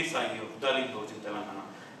up with this idea of Dalit Bhoj in Telangana.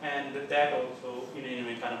 And that also in a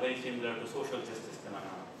way kind of very similar to social justice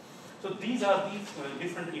Telangana. So these are these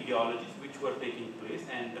different ideologies which were taking place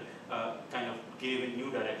and kind of gave a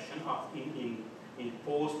new direction in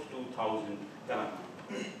post-2000 Telangana.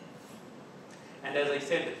 And as I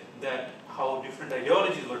said, that how different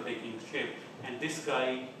ideologies were taking shape, and this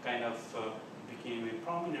guy kind of became a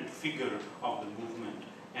prominent figure of the movement.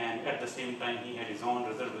 And at the same time, he had his own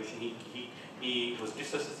reservation. He was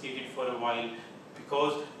disassociated for a while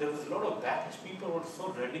because there was a lot of backlash. People were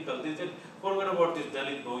so radical. They said, forget about this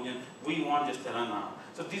Dalit Bhojan, we want just Telangana.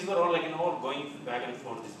 So these were all all going back and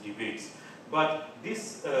forth, these debates. But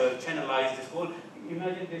this channelized this whole,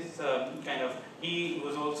 imagine this he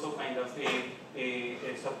was also kind of a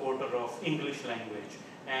supporter of English language.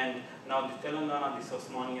 And now the Telangana, this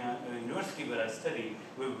Osmania University where I studied,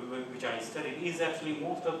 which I studied, is actually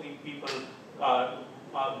most of the people,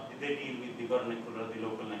 they deal with the vernacular, the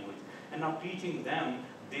local language. And now teaching them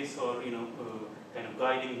this, or kind of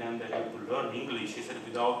guiding them that you have to learn English. He said,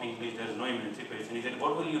 without English there is no emancipation. He said,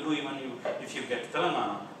 what will you do even if you get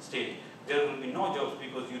Telangana state? There will be no jobs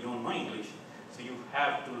because you don't know English. So you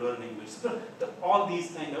have to learn English. So all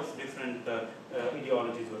these kind of different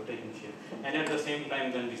ideologies were taking shape. And at the same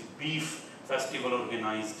time, then this beef festival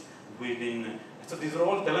organized within. So these are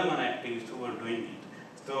all Telangana activists who were doing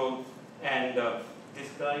it. So, and this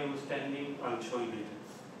guy who was standing, I'll show you later.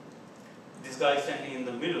 This guy standing in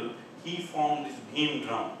the middle, he formed this beam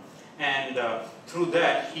drum. And through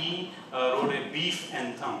that, he wrote a beef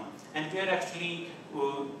anthem. And we are actually,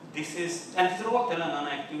 and these are all Telangana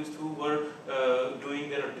activists who were doing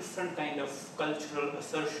their different kind of cultural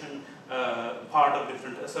assertion, part of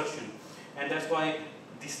different assertion. And that's why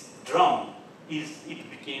this drum it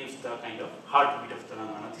became the kind of heartbeat of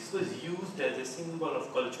Telangana. This was used as a symbol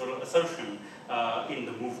of cultural assertion in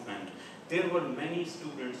the movement. There were many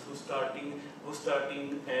students who starting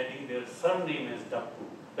adding their surname as Dappu.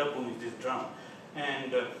 Dappu is this drum.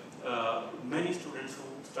 And many students who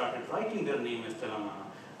started writing their name as Telangana.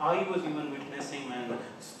 I was even witnessing when the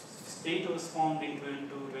state was formed in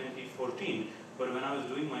 2014, but when I was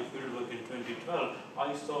doing my fieldwork in 2012,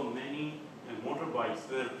 I saw many motorbikes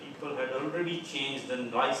where people had already changed the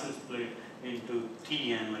license plate into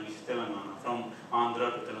TN, like Telangana, from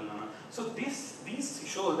Andhra to Telangana. So these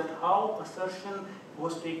show that how assertion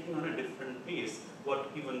was taking on a different pace, what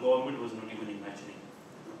even government was not even imagining.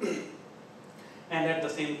 And at the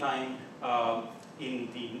same time,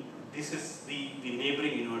 this is the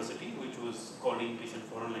neighboring university, which was called English and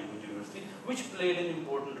Foreign Language University, which played an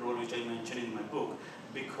important role, which I mentioned in my book,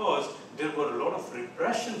 because there were a lot of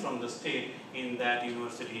repression from the state in that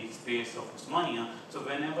university space of Osmania. So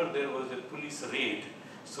whenever there was a police raid,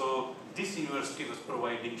 so this university was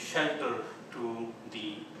providing shelter to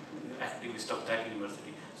the activists of that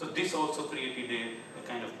university. So this also created a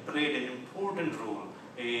kind of played an important role.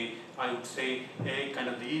 I would say a kind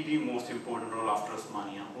of the most important role after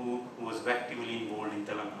Osmania, who was actively involved in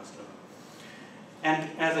Telangana struggle.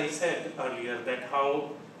 And as I said earlier, that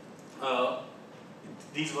how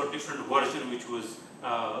these were different versions which was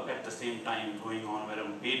at the same time going on, where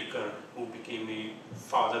Ambedkar, who became a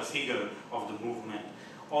father figure of the movement,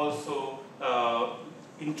 also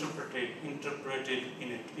interpreted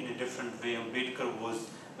in a different way. Ambedkar was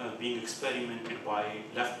being experimented by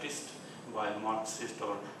leftists, by Marxist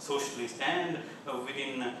or socialist and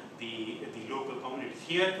within the local communities.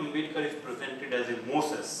 Here Ambedkar is presented as a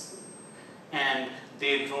Moses, and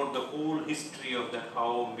they wrote the whole history of that,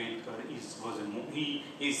 how Ambedkar he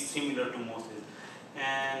is similar to Moses.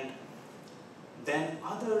 And then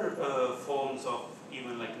other forms of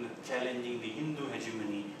even like challenging the Hindu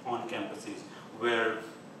hegemony on campuses, where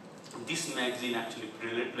this magazine actually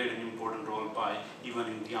played an important role by even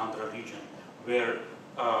in the Andhra region, where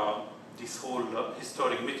this whole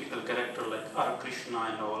historic mythical character like Ar Krishna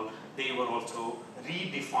and all, they were also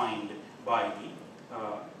redefined by the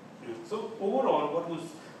so overall, what was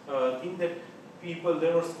thing that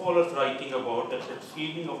there were scholars writing about that the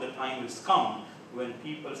feeling of the time has come when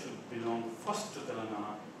people should belong first to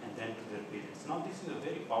Telangana and then to their parents. Now this is a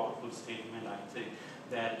very powerful statement, I'd say,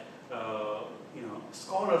 that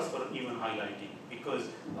scholars were even highlighting because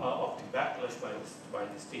of the backlash by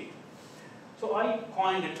the state. So I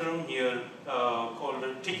coined a term here called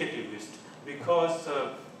a ticketivist, because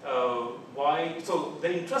why? So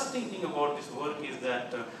the interesting thing about this work is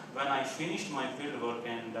that when I finished my field work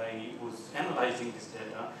and I was analyzing this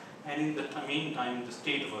data, and in the meantime the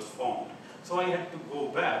state was formed. So I had to go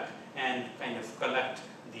back and kind of collect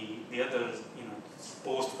the other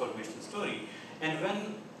post-formation story. And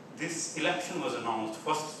when this election was announced,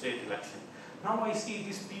 first state election, now I see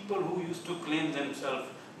these people who used to claim themselves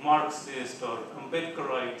Marxist or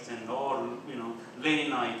Ambedkarites and all,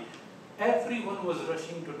 Leninite, everyone was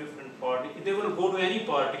rushing to different parties. They will go to any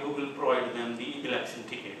party who will provide them the election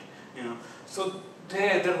ticket, So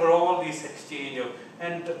there were all these exchange of,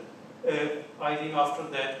 and I think after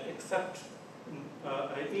that, except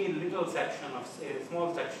a little section of, a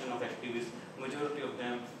small section of activists, majority of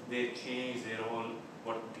them, they changed their own,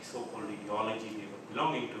 what the so-called ideology they were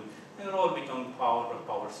belonging to, they were all become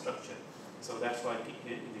power structure. So that's why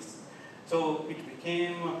this. So it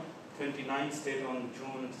became 29th state on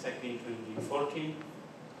June 2nd, 2014.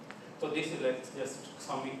 So this is, let's just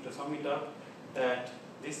sum it up, that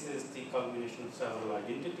this is the culmination of several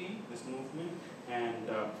identity, this movement, and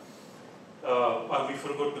we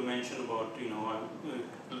forgot to mention about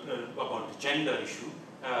about the gender issue,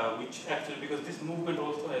 which actually, because this movement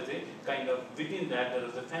also has a kind of, within that there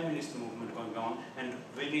is a feminist movement going on, and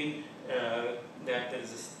within that there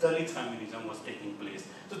is a Dalit feminism was taking place.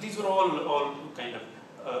 So these were all kind of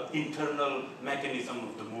internal mechanism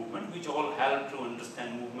of the movement, which all help to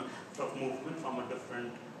understand movement from a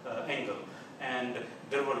different angle. And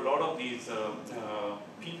there were a lot of these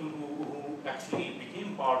people who actually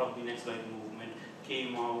became part of the Next Life movement,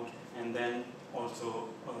 came out, and then also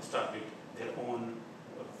started their own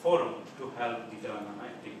forum to help the Telangana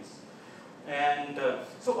activists. And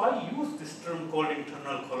so I use this term called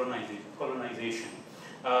internal colonization.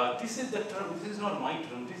 This is the term, this is not my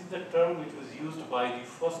term, this is the term which was used by the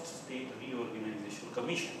first State Reorganization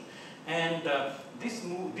Commission. And this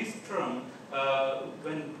term,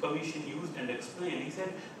 when Commission used and explained, he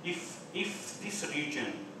said, if this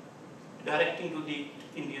region, directing to the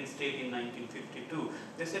Indian state in 1952,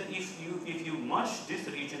 they said if you merge this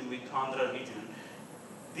region with Andhra region,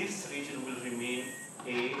 this region will remain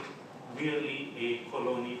merely a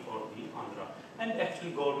colony for the Andhra. And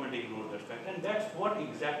actually government ignored that fact, and that's what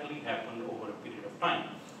exactly happened over a period of time.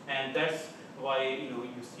 And that's why you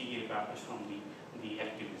see a backlash from the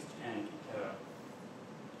activists,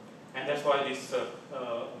 and that's why this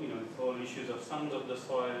whole issues of sons of the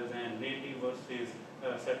soils and native versus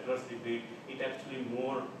settlers debate, it actually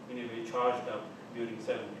more in a way charged up during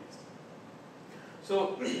 70s.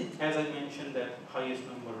 So as I mentioned, that highest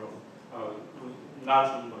number of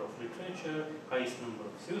large number of literature, highest number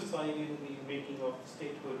of suicide in the making of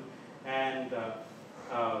statehood, and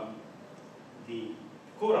the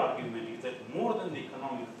core argument is that more than the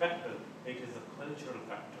economic factor, it is the cultural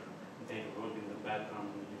factor that wrote in the background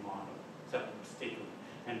of the demand of separate statehood.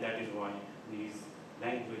 And that is why these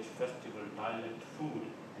language, festival, dialect, food,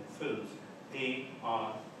 and films, they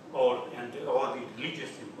are, or the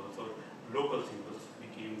religious symbols or local symbols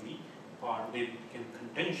became the part, they became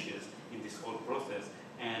contentious in this whole process.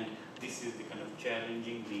 And this is the kind of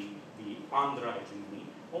challenging the Andhra hegemony,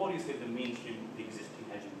 or you say the mainstream, the existing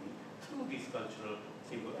hegemony, through these cultural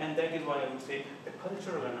symbols. And that is why I would say the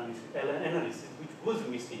cultural analysis, which was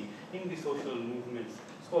missing in the social movements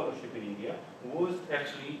scholarship in India, was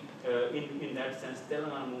actually, in that sense,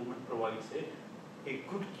 Telangana movement provides a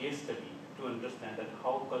good case study to understand that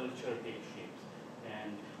how culture takes shapes.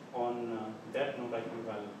 And on that note, I think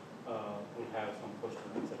we'll have some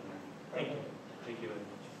questions. Thank you. Thank you very much.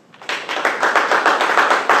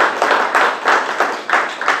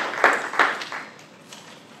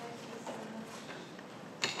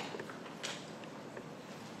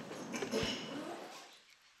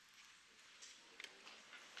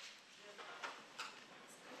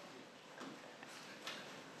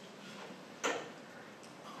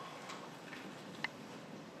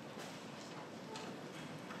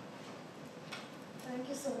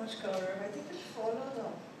 much, Gaurav. I think we'll follow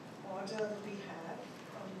the order that we have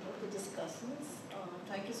of the discussants.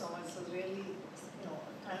 Thank you so much. This is really, a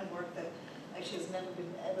kind of work that actually has never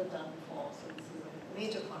been ever done before. So this is a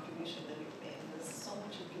major contribution that you've made. There's so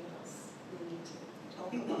much you've given us really to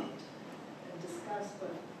talk about and discuss.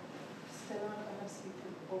 But Stellan, perhaps we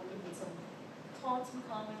could open with some thoughts and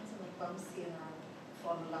comments, and then Vamsi and I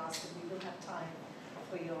for the last, and we will have time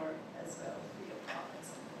for your as well, for your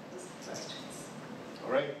comments and questions.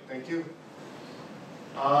 All right, thank you.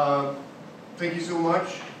 Thank you so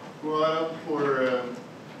much, Gaurav, for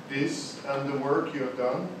this and the work you have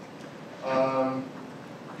done.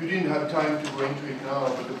 You didn't have time to go into it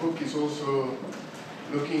now, but the book is also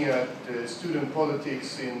looking at student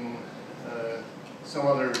politics in some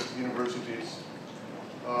other universities.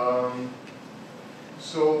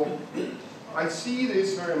 So I see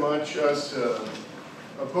this very much as a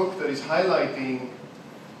book that is highlighting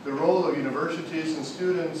the role of universities and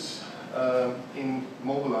students in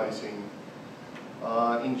mobilizing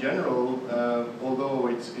in general, although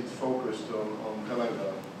it's focused on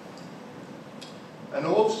Telangana. And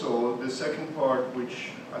also the second part,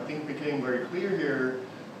 which I think became very clear here,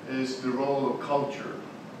 is the role of culture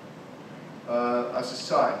as a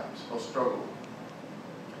site of struggle.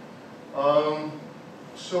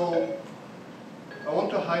 So I want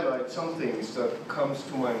to highlight some things that comes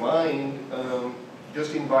to my mind,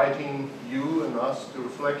 just inviting you and us to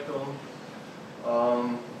reflect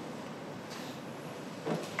on.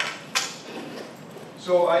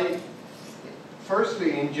 So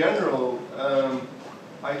firstly, in general,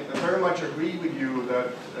 I very much agree with you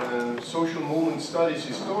that social movement studies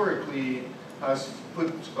historically has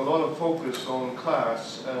put a lot of focus on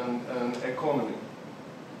class and economy,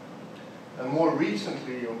 and more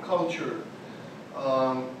recently on culture,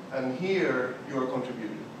 and here you are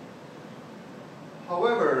contributing.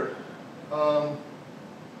 However,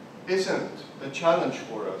 isn't the challenge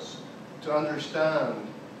for us to understand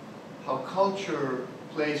how culture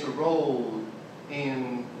plays a role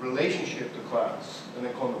in relationship to class and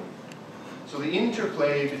economy? So the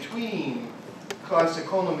interplay between class,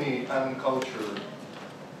 economy, and culture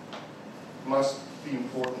must be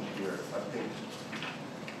important here, I think.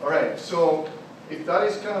 All right, so if that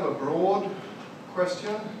is kind of a broad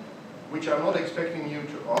question, which I'm not expecting you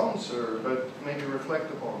to answer, but maybe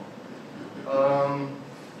reflect upon,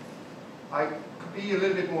 I could be a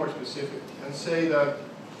little bit more specific and say that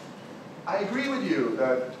I agree with you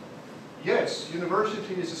that yes,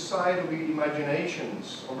 university is a site of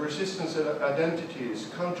imaginations, of resistance identities,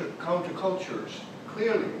 countercultures,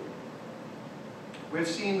 clearly. We've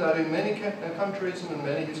seen that in many countries and in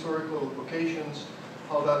many historical occasions,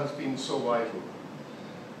 how that has been so vital.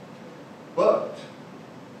 But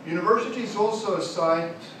university is also a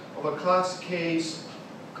site of a class case,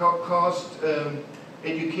 caste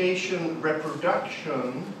education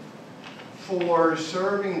reproduction for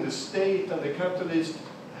serving the state and the capitalist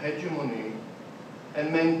hegemony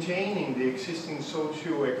and maintaining the existing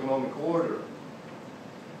socio-economic order.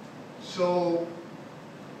 So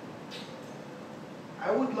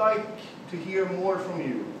I would like to hear more from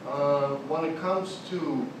you when it comes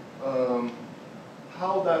to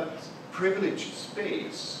how that privileged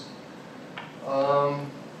space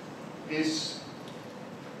is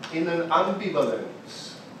in an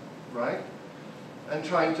ambivalence, right? And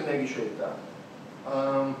trying to negotiate that.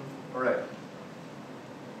 All right.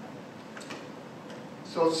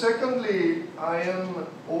 So secondly, I am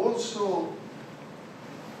also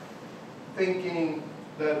thinking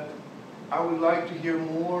that I would like to hear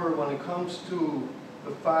more when it comes to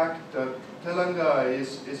the fact that Telangana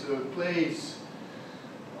is a place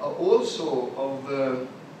also of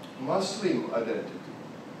Muslim identity,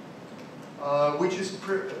 which is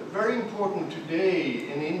very important today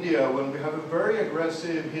in India when we have a very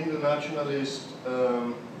aggressive Hindu nationalist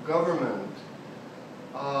government.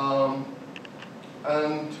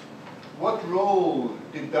 And what role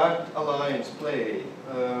did that alliance play?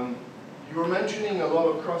 You were mentioning a lot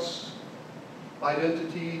of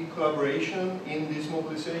cross-identity collaboration in this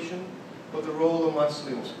mobilization, but the role of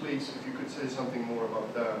Muslims, please, if you could say something more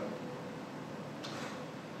about that.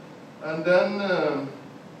 And then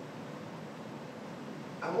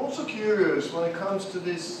I'm also curious when it comes to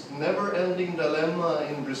this never-ending dilemma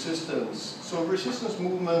in resistance. So resistance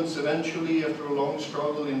movements eventually, after a long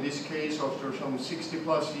struggle, in this case, after some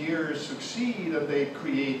 60+ years, succeed and they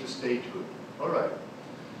create a statehood. All right.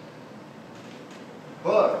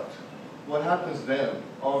 But what happens then,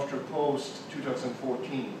 after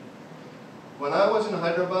post-2014? When I was in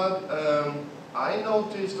Hyderabad, I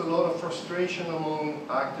noticed a lot of frustration among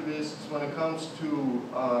activists when it comes to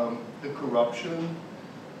the corruption,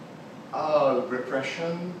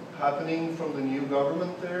 repression, happening from the new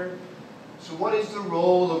government there. So what is the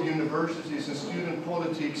role of universities and student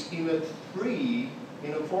politics in a free,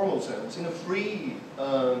 in a formal sense, in a free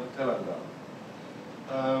Telangana?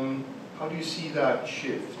 How do you see that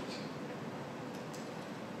shift?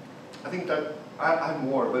 I think that, I have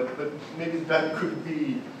more, but maybe that could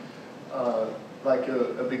be like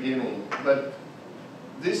a beginning. But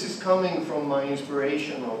this is coming from my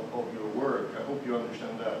inspiration of your work. I hope you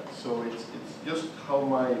understand that. So it's just how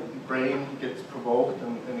my brain gets provoked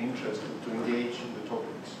and interested to engage in the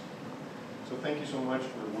topics. So thank you so much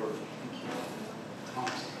for the work.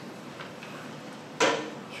 Thank you.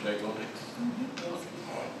 Should I go next?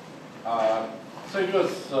 So it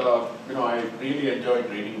was, I really enjoyed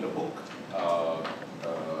reading the book.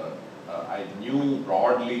 I knew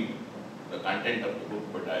broadly the content of the book,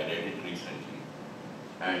 but I read it recently.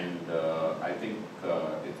 And I think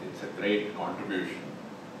it's a great contribution,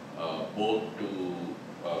 both to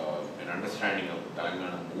an understanding of the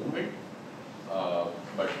Telangana movement,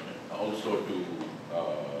 but also to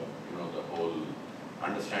the whole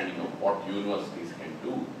understanding of what universities can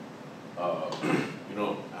do,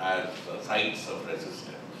 as sites of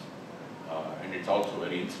resistance. And it's also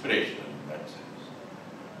very inspirational in that sense.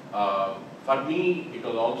 For me, it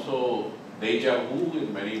was also deja vu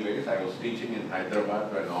in many ways. I was teaching in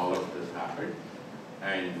Hyderabad when all of this happened,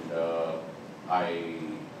 and I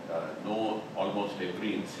know almost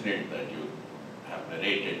every incident that you have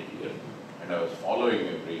narrated here, and I was following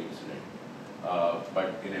every incident,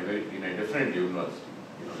 but in a different university,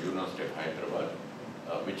 University of Hyderabad,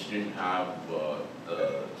 which didn't have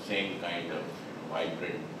the same kind of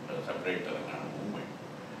vibrant, separate Telangana movement.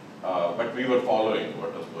 But we were following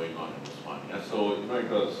what was going on in Osmania. So, it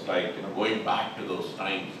was like, going back to those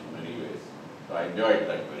times in many ways. So I enjoyed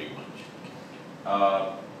that very much.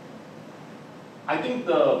 I think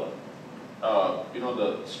the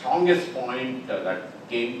strongest point that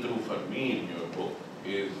came through for me in your book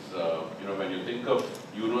is, when you think of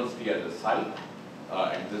university as a site,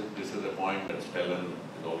 and this is a point that Stellan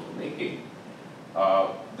is also making,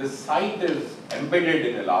 this site is embedded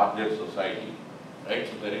in a larger society. Right?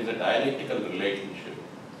 So there is a dialectical relationship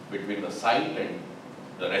between the site and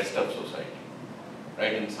the rest of society.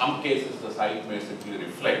 Right? In some cases, the site may simply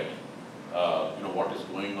reflect, what is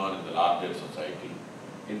going on in the larger society.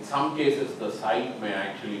 In some cases, the site may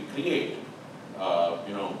actually create, a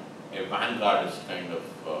vanguardist kind of,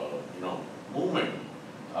 movement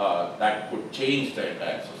that could change the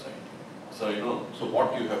entire society. So, so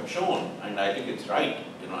what you have shown, and I think it's right.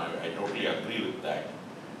 I totally agree with that.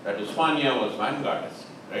 That Osmania was vanguardist,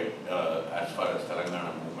 right, as far as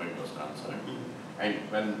Telangana movement was concerned. And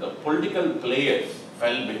when the political players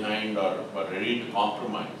fell behind or were ready to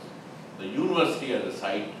compromise, the university as a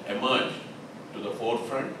site emerged to the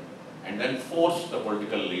forefront and then forced the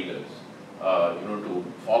political leaders, to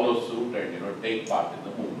follow suit and, take part in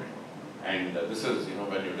the movement. And this is,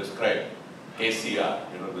 when you describe KCR,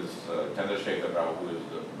 this Chandrasekhar Rao, who is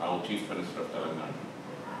the now Chief Minister of Telangana,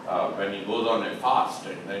 when he goes on a fast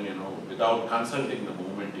and then, without consulting the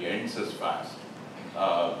movement, he ends his fast.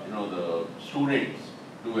 The students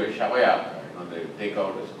do a Shavayatra, they take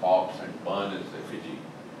out his corpse and burn his effigy.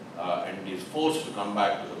 And he's forced to come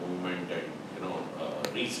back to the movement and,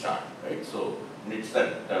 restart, right? So it's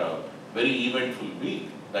that very eventful week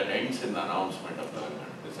that ends in the announcement of Telangana,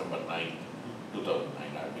 December 9,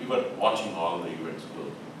 2009. We were watching all the events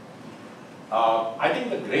closely. I think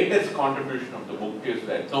the greatest contribution of the book is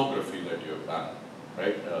the ethnography that you have done,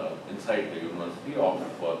 right, inside the university of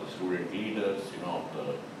the student leaders, of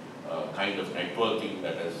the kind of networking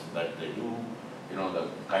that they do, the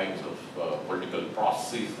kinds of political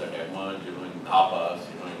processes that emerge, in dhabas,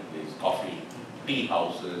 in these coffee, tea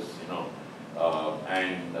houses,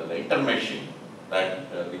 and the intermeshing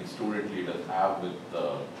that the student leaders have with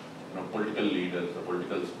political leaders, the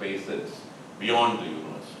political spaces beyond the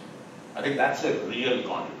university. I think that's a real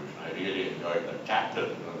contribution. I really enjoyed that chapter.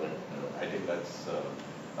 I think that's.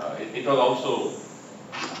 It was also,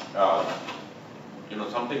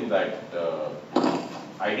 something that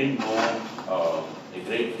I didn't know a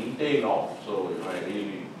great detail of. So I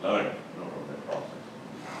really learned, from that process.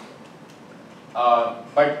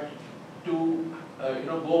 But to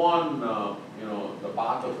go on, the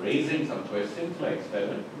path of raising some questions like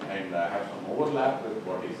Stellan, and I have some overlap with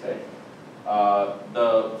what he said.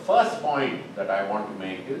 The first point that I want to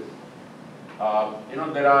make is,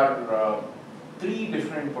 there are three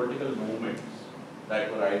different political movements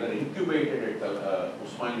that were either incubated at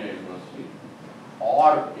Osmania University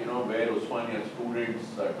or, where Osmania students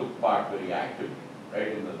took part very actively, right,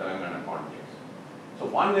 in the Telangana context. So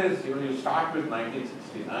one is, you start with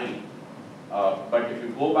 1969, But if you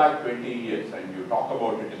go back 20 years and you talk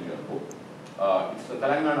about it in your book, it's the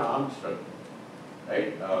Telangana armed struggle,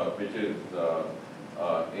 right? Which is a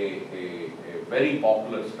very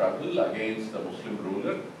popular struggle against the Muslim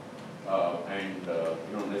ruler and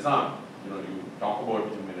Nizam. You talk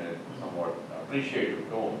about him in a somewhat appreciative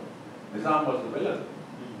tone. Nizam was the villain,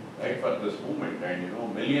 right, for this movement, and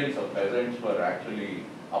millions of peasants were actually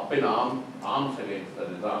up in arms against the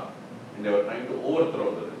Nizam, and they were trying to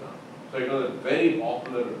overthrow the Nizam. So it was a very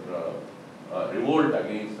popular revolt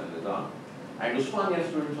against the Nizam, and Usmania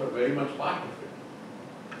students were very much part of it,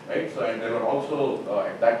 right? So, and there were also,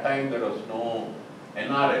 at that time there was no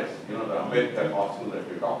NRS, the Ambedkar hostel that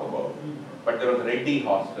you talk about, but there was a Reddy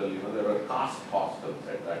hostel, there were caste hostels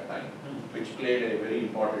at that time, which played a very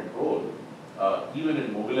important role, even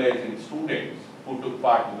in mobilizing students who took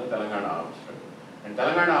part in the Telangana armed struggle. And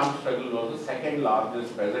Telangana armed struggle was the second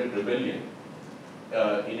largest peasant rebellion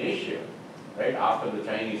in Asia, right, after the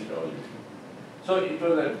Chinese Revolution. So it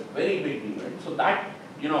was a very big event. So that,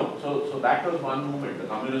 so that was one movement, the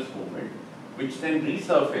communist movement, which then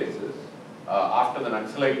resurfaces after the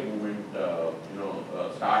Naxalite movement,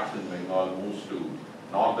 starts in Bengal, moves to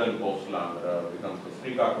northern coastal Andhra, becomes the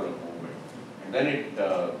Srikakulam movement, and then it,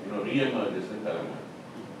 re-emerges in Telangana,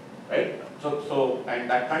 right? So, and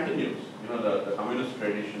that continues. The communist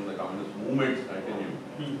tradition, the communist movements continue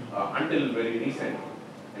until very recently.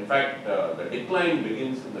 In fact, the decline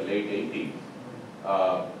begins in the late 80s.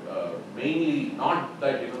 Mainly not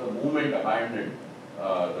that the movement abandoned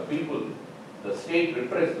the people, the state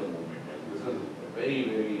repressed the movement. And this is a very,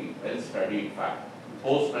 very well-studied fact.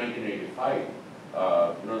 Post 1985,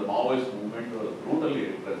 the Maoist movement was brutally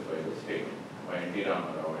repressed by the state, by N.T.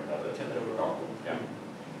 Ramarao and others. Yeah.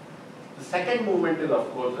 The second movement is,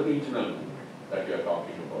 of course, the regional movement that you are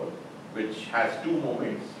talking about, which has two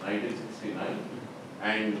moments, 1969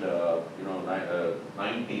 and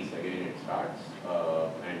 90s again it starts,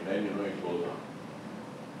 and then it goes on.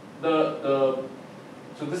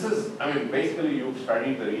 So this is, basically you've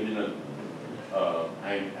studied the regional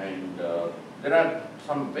movement, and there are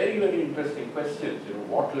some very, very interesting questions.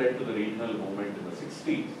 What led to the regional movement in the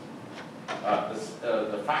 60s?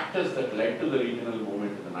 The factors that led to the regional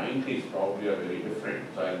movement in the 90s probably are very different.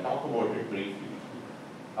 So I'll talk about it briefly.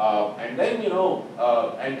 And then,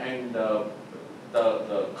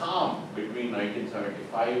 the calm between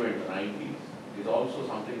 1975 and the 90s is also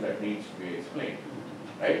something that needs to be explained,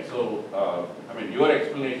 right? So, your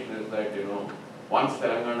explanation is that, once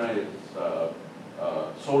Telangana is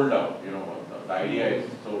sold out, the idea is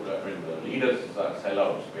sold out, the leaders are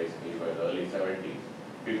sellouts basically by the early 70s,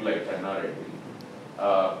 people like Channa Reddy,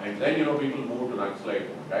 and then, people move to Naxalite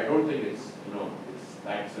movement. I don't think it's, it's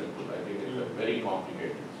that simple. I think it's a very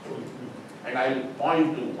complicated story. And I'll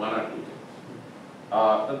point to one or two things.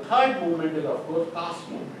 The third movement is, of course, caste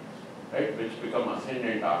movements, right, which become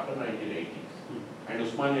ascendant after 1980s. And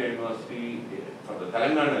Usmania University, for the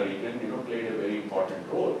Telangana region, played a very important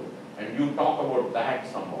role. And you talk about that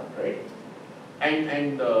somewhat, right?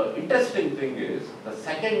 And the interesting thing is, the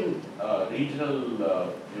second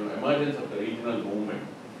regional, emergence of the regional movement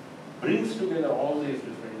brings together all these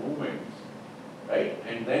different movements, right?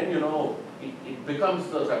 And then, it becomes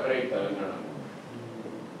the separate Telangana movement.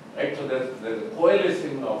 Right, so there's a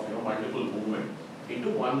coalescing of multiple movements into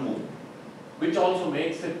one movement, which also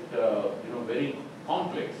makes it very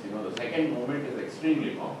complex. The second movement is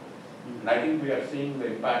extremely complex, and I think we are seeing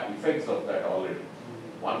the effects of that already.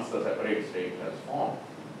 Once the separate state has formed,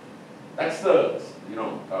 that's the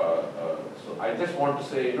so I just want to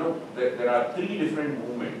say there are three different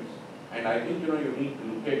movements, and I think you need to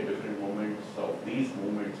look at different moments of these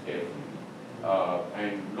movements carefully,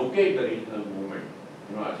 and locate the regional movement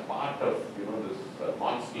as part of this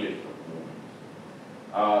constellation of movements.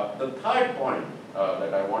 The third point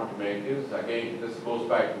that I want to make is, again, this goes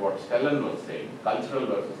back to what Stellan was saying, cultural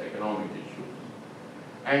versus economic issues.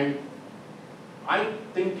 And I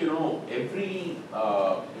think every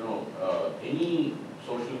any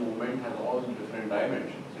social movement has all the different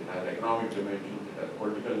dimensions. It has economic dimensions, it has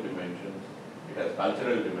political dimensions, it has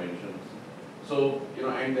cultural dimensions. So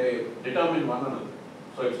and they determine one another.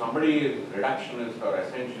 So if somebody is reductionist or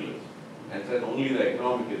essentialist and says only the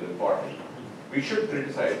economic is important, we should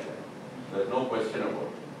criticize that. There's no question about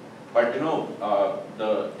it.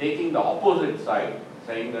 But taking the opposite side,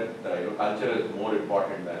 saying that culture is more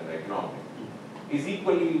important than the economic, is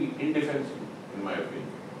equally indefensible, in my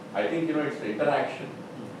opinion. I think it's the interaction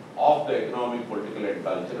of the economic, political, and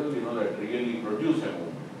cultural, that really produce a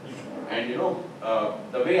movement. And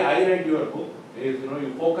the way I read your book is,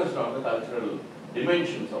 you focused on the cultural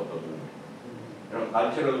dimensions of the movement.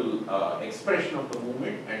 cultural expression of the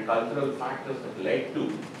movement and cultural factors that led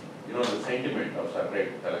to, the sentiment of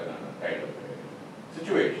separate Telangana kind of a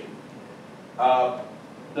situation.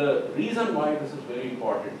 The reason why this is very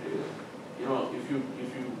important is, if you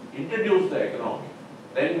introduce the economy,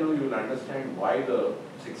 then you will understand why the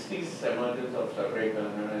 60s emergence of separate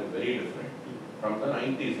Telangana is very different from the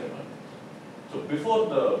 90s emergence. So before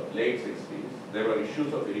the late 60s, there were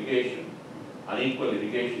issues of irrigation, unequal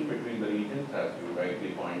irrigation between the regions, as you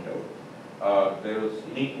rightly point out. There was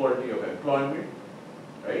inequality of employment,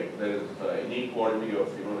 right? There is inequality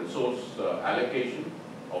of resource allocation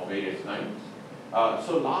of various kinds.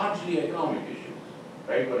 So largely economic issues,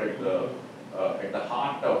 right, were at the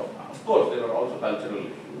heart of course, there were also cultural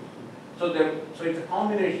issues. So it's a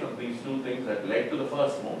combination of these two things that led to the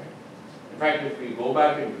first moment. In fact, if we go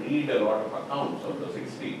back and read a lot of accounts of the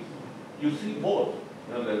 60s, you see both.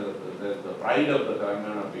 There's the pride of the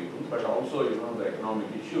Telangana people, but also, the economic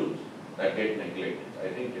issues that get neglected. I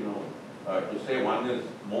think, to say one is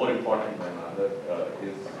more important than another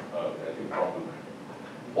is, I think, problematic.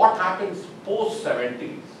 What happens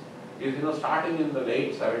post-70s is, starting in the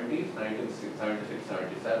late 70s, 1976,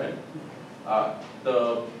 77,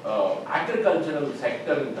 the agricultural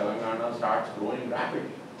sector in Telangana starts growing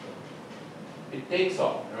rapidly. It takes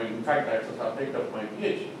off. In fact, that's the subject of my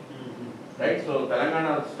PhD. Right? So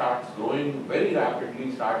Telangana starts growing very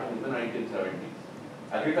rapidly starting in the 1970s.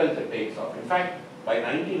 Agriculture takes off. In fact, by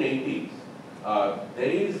 1980s, there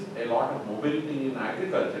is a lot of mobility in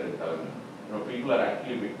agriculture in Telangana. People are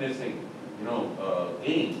actually witnessing,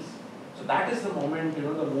 gains. So that is the moment, the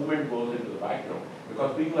movement goes into the background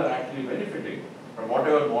because people are actually benefiting from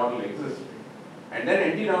whatever model exists. And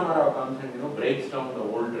then N.T. Ramarao comes and, breaks down the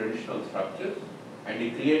old traditional structures and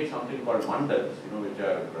he creates something called mandals, which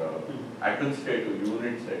are administrative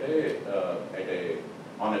units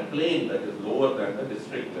on a plane that is lower than the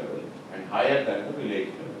district level and higher than the village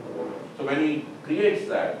level. So when he creates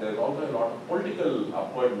that, there's also a lot of political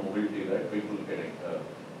upward mobility that people can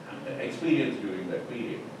experience during that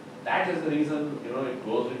period. That is the reason, it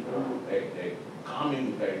goes into a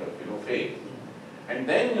calming kind of, phase. And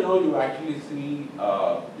then, you actually see,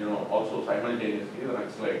 also simultaneously the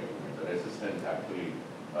Naxalite movement, the resistance actually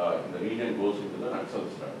in the region goes into the Naxal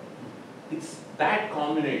struggle. It's that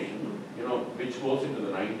combination, which goes into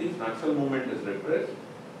the 90s, Naxal movement is repressed,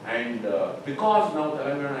 and because now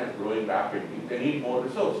Telangana is growing rapidly, they need more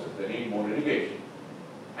resources, they need more irrigation.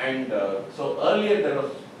 And so earlier there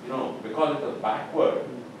was, because it was backward,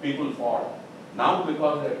 people fought. Now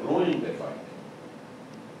because they're growing, they fight.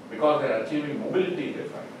 Because they're achieving mobility, they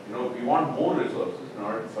fight. We want more resources in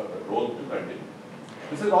order for the growth to continue.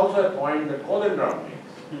 This is also a point that Kodandram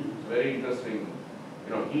makes. It's very interesting.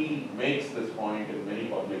 He makes this point in many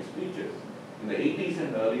public speeches. In the 80s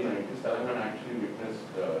and early 90s, Telangana actually witnessed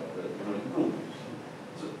improvements.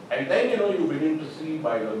 So, and then you begin to see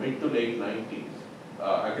by the mid to late 90s,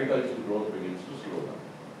 agricultural growth begins to slow down.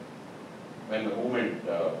 When the movement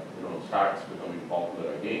starts becoming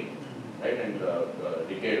popular again, right? And the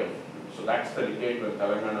decade of, so that's the decade when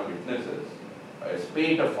Telangana witnesses a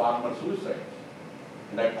spate of farmer suicides.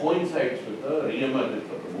 And that coincides with the re-emergence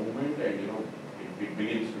of the movement and it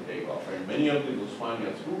begins to take off. And many of the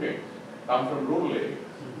Usmania students come from rural areas.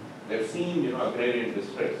 They've seen agrarian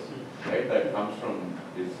distress, right, that comes from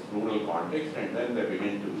this rural context, and then they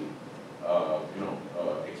begin to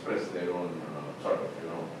express their own sort of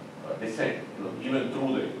dissent, even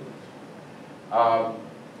through the university.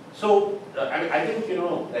 So I think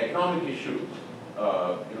the economic issues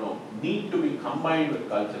need to be combined with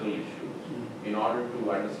cultural issues in order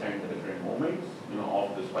to understand the different moments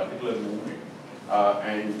of this particular movement,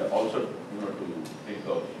 and also to think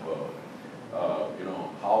of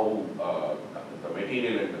how the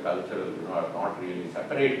material and the cultural are not really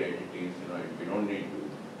separate entities. We don't need to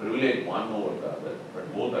privilege one over the other,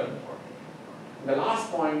 but both are important. And the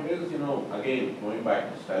last point is again going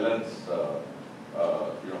back to Stellan's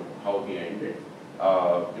how he ended.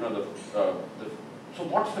 So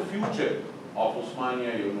what's the future of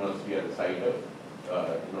Usmania University as a site of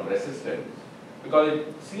resistance? Because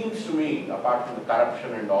it seems to me, apart from the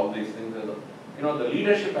corruption and all these things, the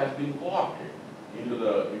leadership has been co-opted into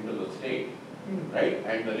the state, right?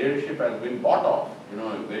 And the leadership has been bought off,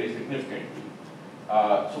 very significantly.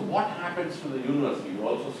 So what happens to the university? You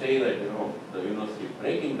also say that the university is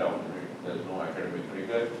breaking down. Right? There's no academic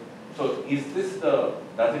rigor. So is this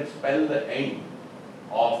does it spell the end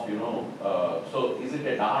of, so is it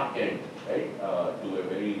a dark end, right, to a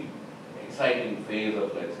very exciting phase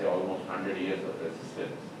of, let's say, almost 100 years of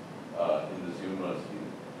resistance in this university?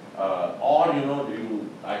 Or, do you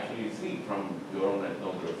actually see from your own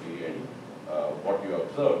ethnography and what you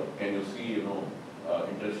observed, can you see,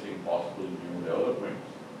 interesting possible new developments,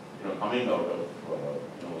 coming out of,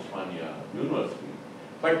 Osmania University.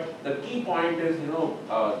 But the key point is,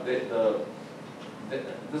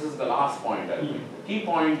 this is the last point I think. The key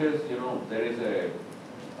point is, there is a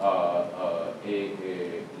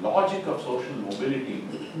logic of social mobility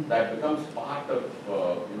that becomes part of,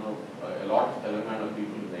 a lot of Telangana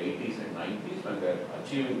people in the 80s and 90s when they're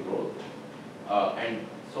achieving growth. And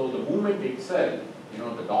so the movement itself,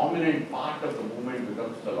 the dominant part of the movement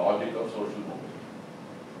becomes the logic of social mobility,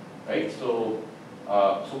 right? So,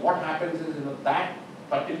 so what happens is, that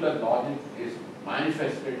particular logic is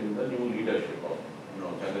manifested in the new leadership of,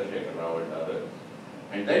 Chandrasekhar Rao and others.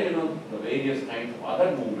 And then, the various kinds of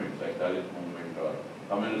other movements like Dalit movement or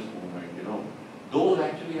communist movement, those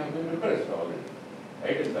actually have been repressed already,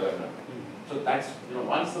 right, in Telangana. So that's,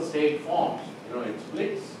 once the state forms, it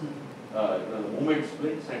splits, the movement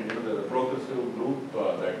splits, and, there's a progressive group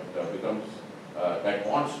that becomes, that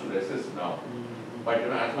wants to resist now. But,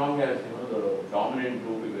 as long as, the dominant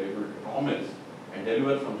group is able to promise and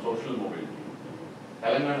deliver some social mobility,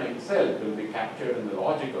 Telangana itself will be captured in the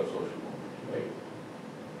logic of social mobility, right?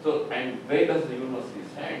 So, and where does the university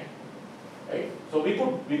stand, right? So we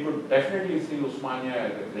could definitely see Osmania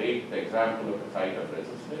as a great example of a site of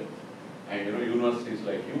resistance, and universities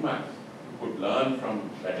like UMass could learn from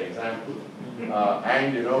that example,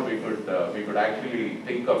 and we could actually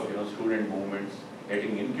think of student movements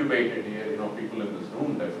getting incubated here. People in this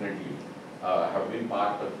room definitely have been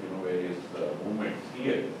part of various movements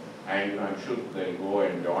here, and I'm sure they'll go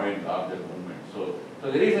and join larger movements. So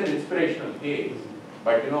there is an inspirational case.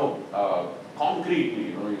 But concretely,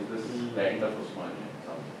 is this the end of Osmania?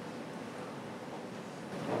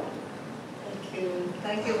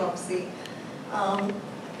 Thank you, Vamsi.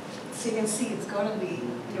 So you can see it's going to be,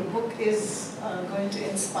 your book is going to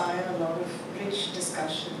inspire a lot of rich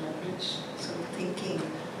discussion and rich sort of thinking.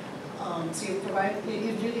 So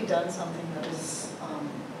you've really done something that is,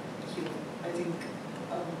 I think,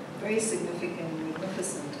 a very significant,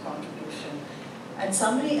 magnificent contribution. And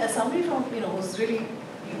somebody from, who's really,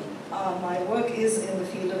 my work is in the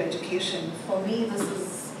field of education. For me, this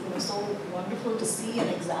is, so wonderful to see an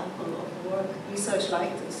example of work, research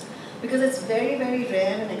like this. Because it's very, very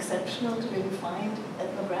rare and exceptional to really find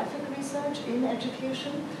ethnographic research in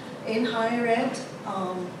education, in higher ed,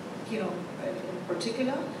 in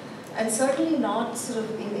particular. And certainly not sort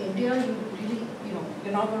of in India, you really,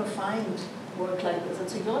 you're not going to find work like this. And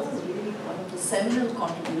so yours is really one of the seminal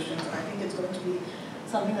contributions. I think it's going to be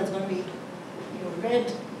something that's going to be,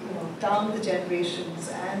 read, down the generations,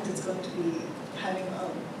 and it's going to be having a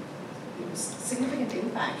significant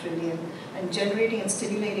impact really, and generating and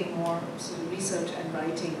stimulating more sort of research and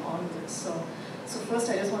writing on this. So first,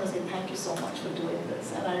 I just want to say thank you so much for doing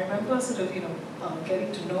this. And I remember sort of,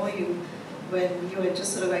 getting to know you when you had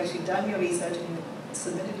just sort of actually done your research and you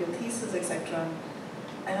submitted your thesis, etc.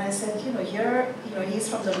 And I said, here, he's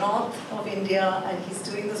from the north of India and he's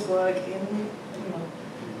doing this work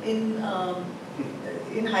in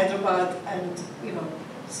Hyderabad, and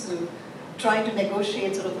sort of trying to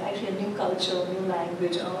negotiate sort of actually a new culture, new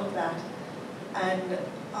language, all of that. And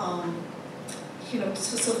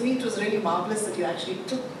so for me it was really marvelous that you actually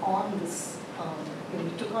took on this,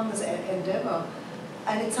 endeavor,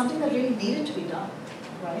 and it's something that really needed to be done,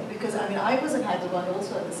 right? Because I was in Hyderabad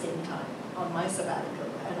also at the same time on my sabbatical,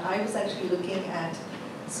 and I was actually looking at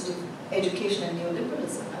sort of education and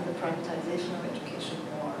neoliberalism and the privatization of education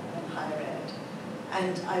more and higher ed.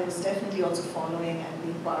 And I was definitely also following and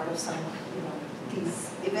being part of some,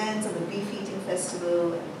 these events and the beef eating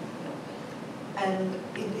festival, and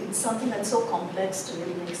it's something that's so complex to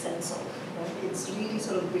really make sense of. Right? It's really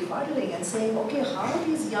sort of befuddling and saying, okay, how are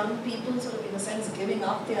these young people sort of in a sense giving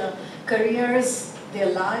up their careers,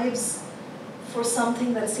 their lives for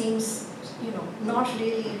something that seems, not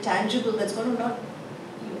really tangible, that's going to not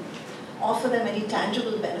offer them any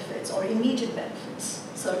tangible benefits or immediate benefits.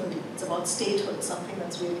 Certainly, it's about statehood, something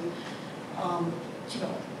that's really,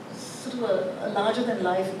 sort of a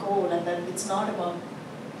larger-than-life goal, and that it's not about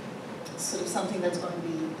sort of something that's going to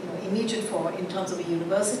be, immediate for in terms of a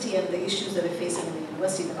university and the issues that they're facing in the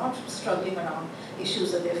university. They're not struggling around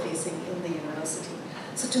issues that they're facing in the university.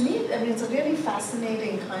 So to me, it's a really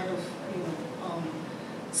fascinating kind of,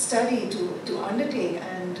 study to undertake,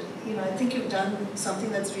 and I think you've done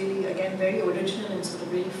something that's really, again, very original in sort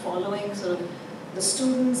of really following sort of the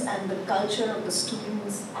students and the culture of the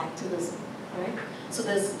students' activism, right? So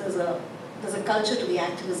there's a culture to the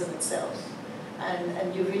activism itself,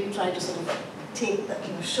 and you really try to sort of take that,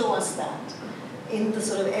 show us that in the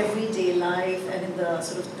sort of everyday life and in the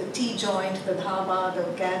sort of the tea joint, the dhaba, the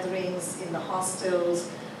gatherings in the hostels,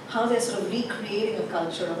 how they're sort of recreating a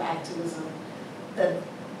culture of activism that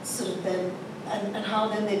sort of then, and how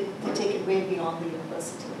then they take it way beyond the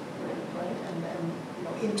university, right? And you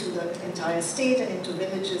know, into the entire state and into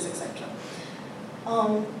villages, etc.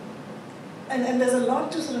 And there's a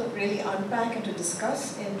lot to sort of really unpack and to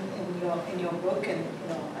discuss in your book, and you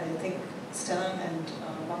know, I think Stellan and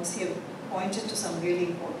Vamsi have pointed to some really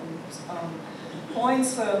important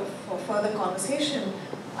points for further conversation.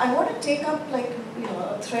 I want to take up, like, you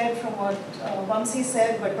know, a thread from what Vamsi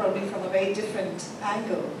said, but probably from a very different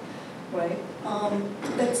angle, right?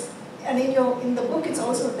 And in the book, it's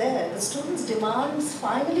also there. The students' demands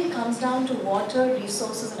finally comes down to water,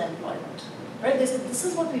 resources, and employment, right? They said, this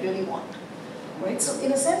is what we really want, right? So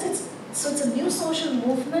in a sense, it's a new social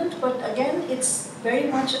movement, but again, it's very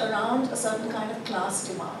much around a certain kind of class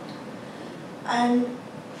demand. And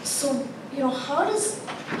so, you know, how does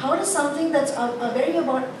something that's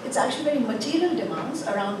it's actually very material demands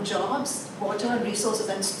around jobs, water, and resources,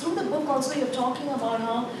 and through the book also you're talking about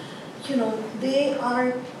how, you know, they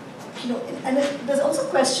are, you know, and there's also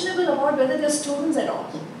questionable about whether they're students at all,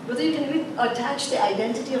 whether you can even attach the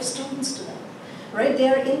identity of students to them, right? They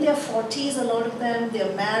are in their 40s, a lot of them,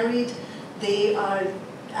 they're married, they are,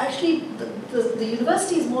 actually, the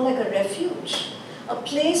university is more like a refuge, a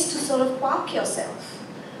place to sort of park yourself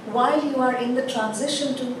while you are in the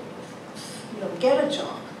transition to, you know, get a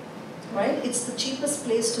job, right? It's the cheapest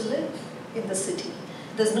place to live in the city.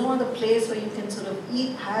 There's no other place where you can sort of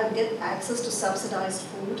get access to subsidized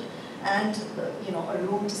food and, you know, a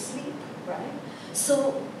room to sleep, right?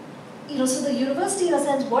 So, you know, so the university, in a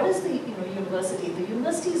sense, what is the, you know, university? The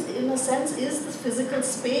university, in a sense, is the physical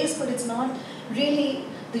space, but it's not really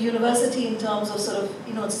the university in terms of sort of,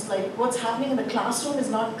 you know, it's like what's happening in the classroom is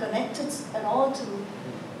not connected at all to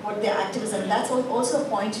what their activism. That's also a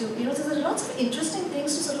point you know, there's lots of interesting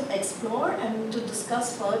things to sort of explore and to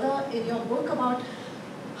discuss further in your book about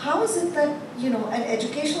how is it that, you know, an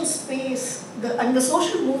educational space, and the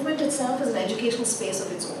social movement itself is an educational space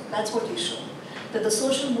of its own. That's what you show. That the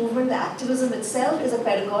social movement, the activism itself is a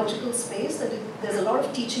pedagogical space, that there's a lot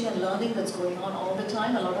of teaching and learning that's going on all the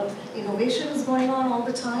time, a lot of innovation is going on all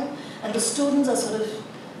the time, and the students are sort of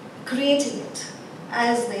creating it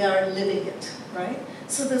as they are living it, right?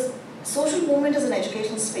 So the social movement is an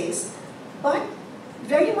educational space, but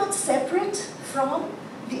very much separate from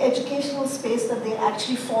the educational space that they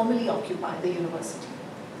actually formally occupy, the university,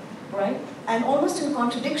 right? And almost in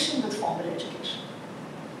contradiction with formal education.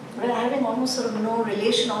 Right? Having almost sort of no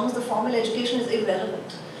relation, almost the formal education is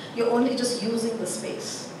irrelevant. You're only just using the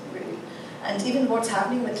space, really. And even what's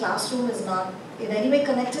happening in the classroom is not in any way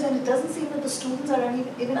connected, and it doesn't seem that the students are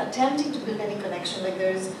even attempting to build any connection. Like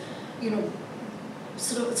there's, you know,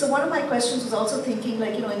 so one of my questions was also thinking,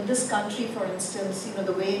 like, you know, in this country, for instance, you know,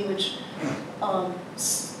 the way in which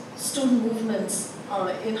student movements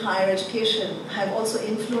in higher education have also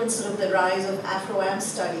influenced sort of the rise of Afro-Am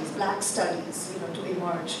studies, Black studies, you know, to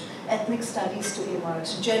emerge, ethnic studies to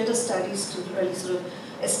emerge, gender studies to really sort of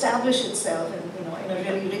establish itself in, you know, in a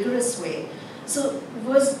really rigorous way. So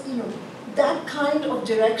was, you know, that kind of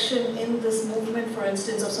direction in this movement, for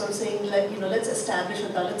instance, of sort of saying, like, you know, let's establish a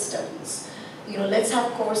Dalit studies, you know, let's have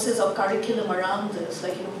courses or curriculum around this,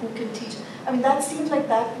 like, you know, who can teach? I mean, that seems like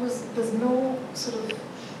there's no sort of,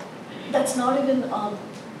 that's not even,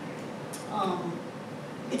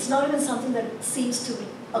 it's not even something that seems to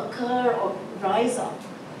occur or rise up,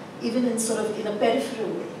 even in sort of in a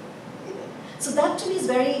peripheral way. So that to me is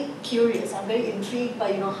very curious. I'm very intrigued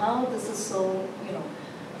by, you know, how this is so, you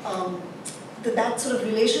know, that sort of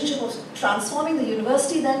relationship of transforming the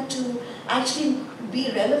university then to actually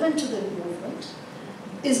be relevant to the movement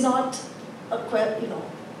is not you know,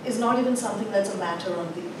 is not even something that's a matter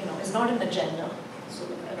on the, you know, is not an agenda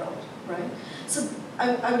sort of at all, right? So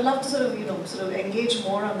I would love to sort of, you know, sort of engage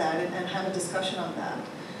more on that and have a discussion on that.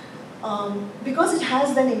 Because it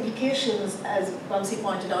has then implications, as Vamsi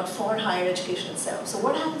pointed out, for higher education itself. So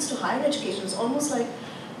what happens to higher education is almost like,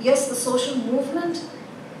 yes, the social movement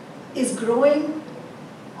is growing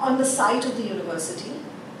on the site of the university,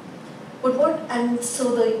 but and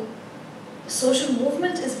so the social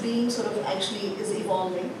movement is being sort of actually is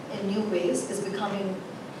evolving in new ways, is becoming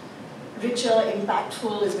richer,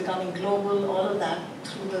 impactful, is becoming global, all of that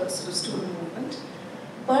through the sort of student movement.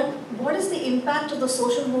 But what is the impact of the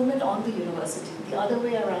social movement on the university? The other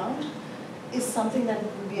way around is something that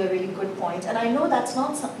would be a really good point. And I know that's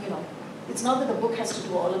not, you know, it's not that the book has to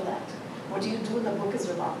do all of that. What you do in the book is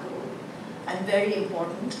remarkable and very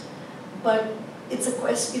important. But it's a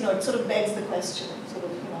question, you know, it sort of begs the question, sort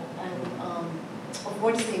of, you know, and of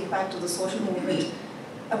what is the impact of the social movement.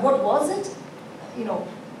 And what was it? You know,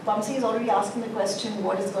 Vamsi is already asking the question,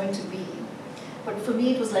 what is going to be? But for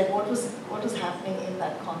me, it was like, what was happening in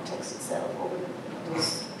that context itself over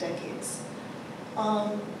those decades.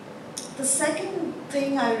 The second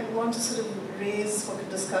thing I want to sort of raise for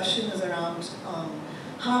discussion is around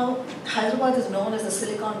how Hyderabad is known as the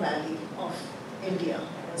Silicon Valley of India,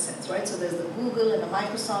 in a sense, right? So there's the Google and the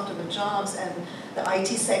Microsoft and the jobs and the IT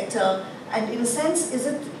sector. And in a sense, is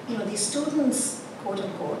it, you know, these students, quote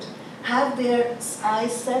unquote, have their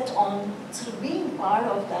eyes set on sort of being part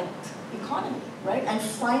of that economy, right? And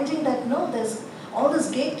finding that, no, there's all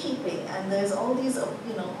this gatekeeping and there's all these,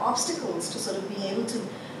 you know, obstacles to sort of being able to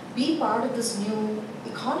be part of this new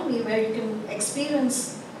economy where you can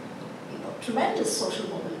experience, you know, tremendous social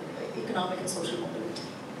mobility, economic and social mobility,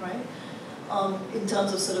 right? In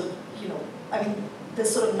terms of sort of, you know, I mean, there's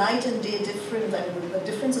sort of night and day difference. I mean, the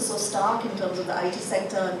difference is so stark in terms of the IT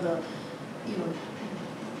sector and the, you know,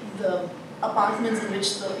 the apartments in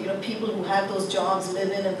which the, you know, people who have those jobs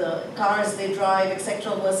live in and the cars they drive,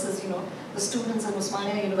 etc., versus, you know, the students in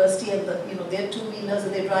Osmania University and the, you know, their two-wheelers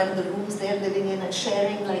that they drive in the rooms they're living in and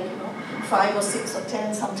sharing, like, you know, 5 or 6 or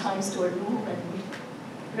 10 sometimes to a room,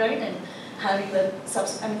 and right, and having that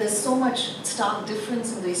I mean, there's so much stark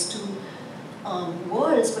difference in these two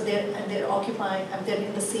worlds, but they're occupying, and they're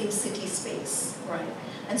in the same city space, right?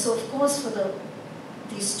 And so, of course, for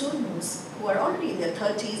these students who are already in their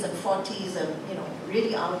 30s and 40s and, you know,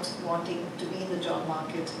 really out wanting to be in the job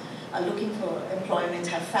market, are looking for employment,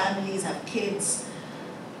 have families, have kids.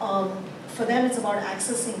 For them, it's about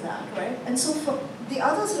accessing that, right? And so for the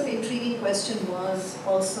other sort of intriguing question was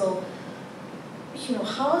also, you know,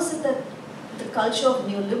 how is it that the culture of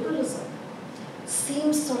neoliberalism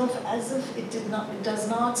seems sort of as if it does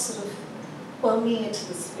not sort of permeate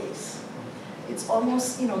the space. It's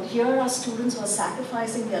almost, you know, here are students who are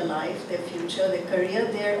sacrificing their life, their future, their career.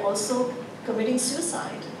 They're also committing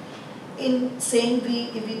suicide in saying,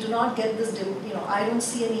 if we do not get this, you know, I don't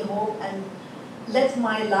see any hope, and let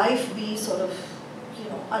my life be sort of, you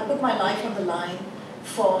know, I'll put my life on the line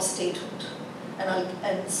for statehood.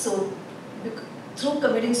 And so through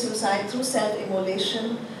committing suicide, through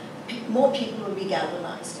self-immolation, more people will be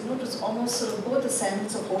galvanized. You know, it was almost sort of both a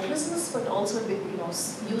sense of hopelessness, but also, you know,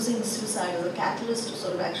 using suicide as a catalyst to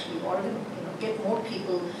sort of actually get more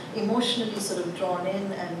people emotionally sort of drawn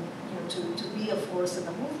in and, you know, to be a force in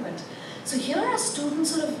the movement. So here are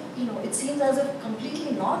students sort of, you know, it seems as if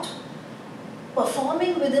completely not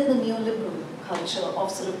performing within the neoliberal culture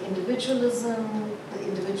of sort of individualism, the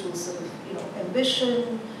individual sort of, you know,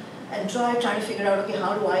 ambition and drive, trying to figure out, okay,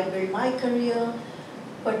 how do I build my career?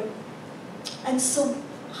 And so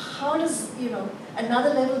how does, you know,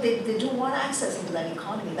 another level, they do want access into that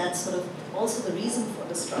economy. That's sort of also the reason for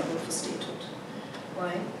the struggle for statehood,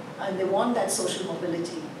 right? And they want that social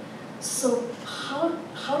mobility. So how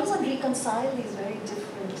does one reconcile these very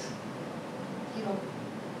different, you know,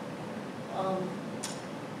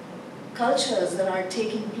 cultures that are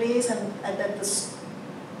taking place, and that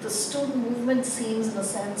the student movement seems, in a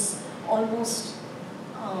sense, almost,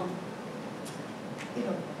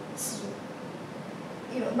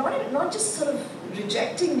 not just sort of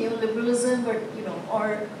rejecting neoliberalism, but, you know,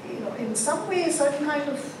 or, you know, in some way, a certain kind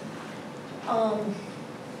of,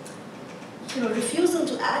 you know, refusal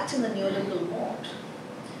to act in the neoliberal mode.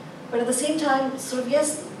 But at the same time, sort of,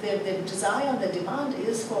 yes, their desire, their demand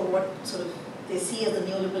is for what sort of they see as the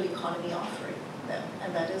neoliberal economy offering them,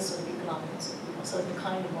 and that is sort of economic, you know, certain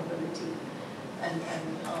kind of mobility, and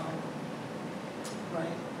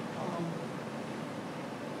right,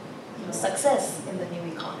 you know, success in the new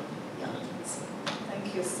economy. Yeah. So,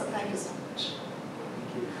 thank you. So, thank you so much.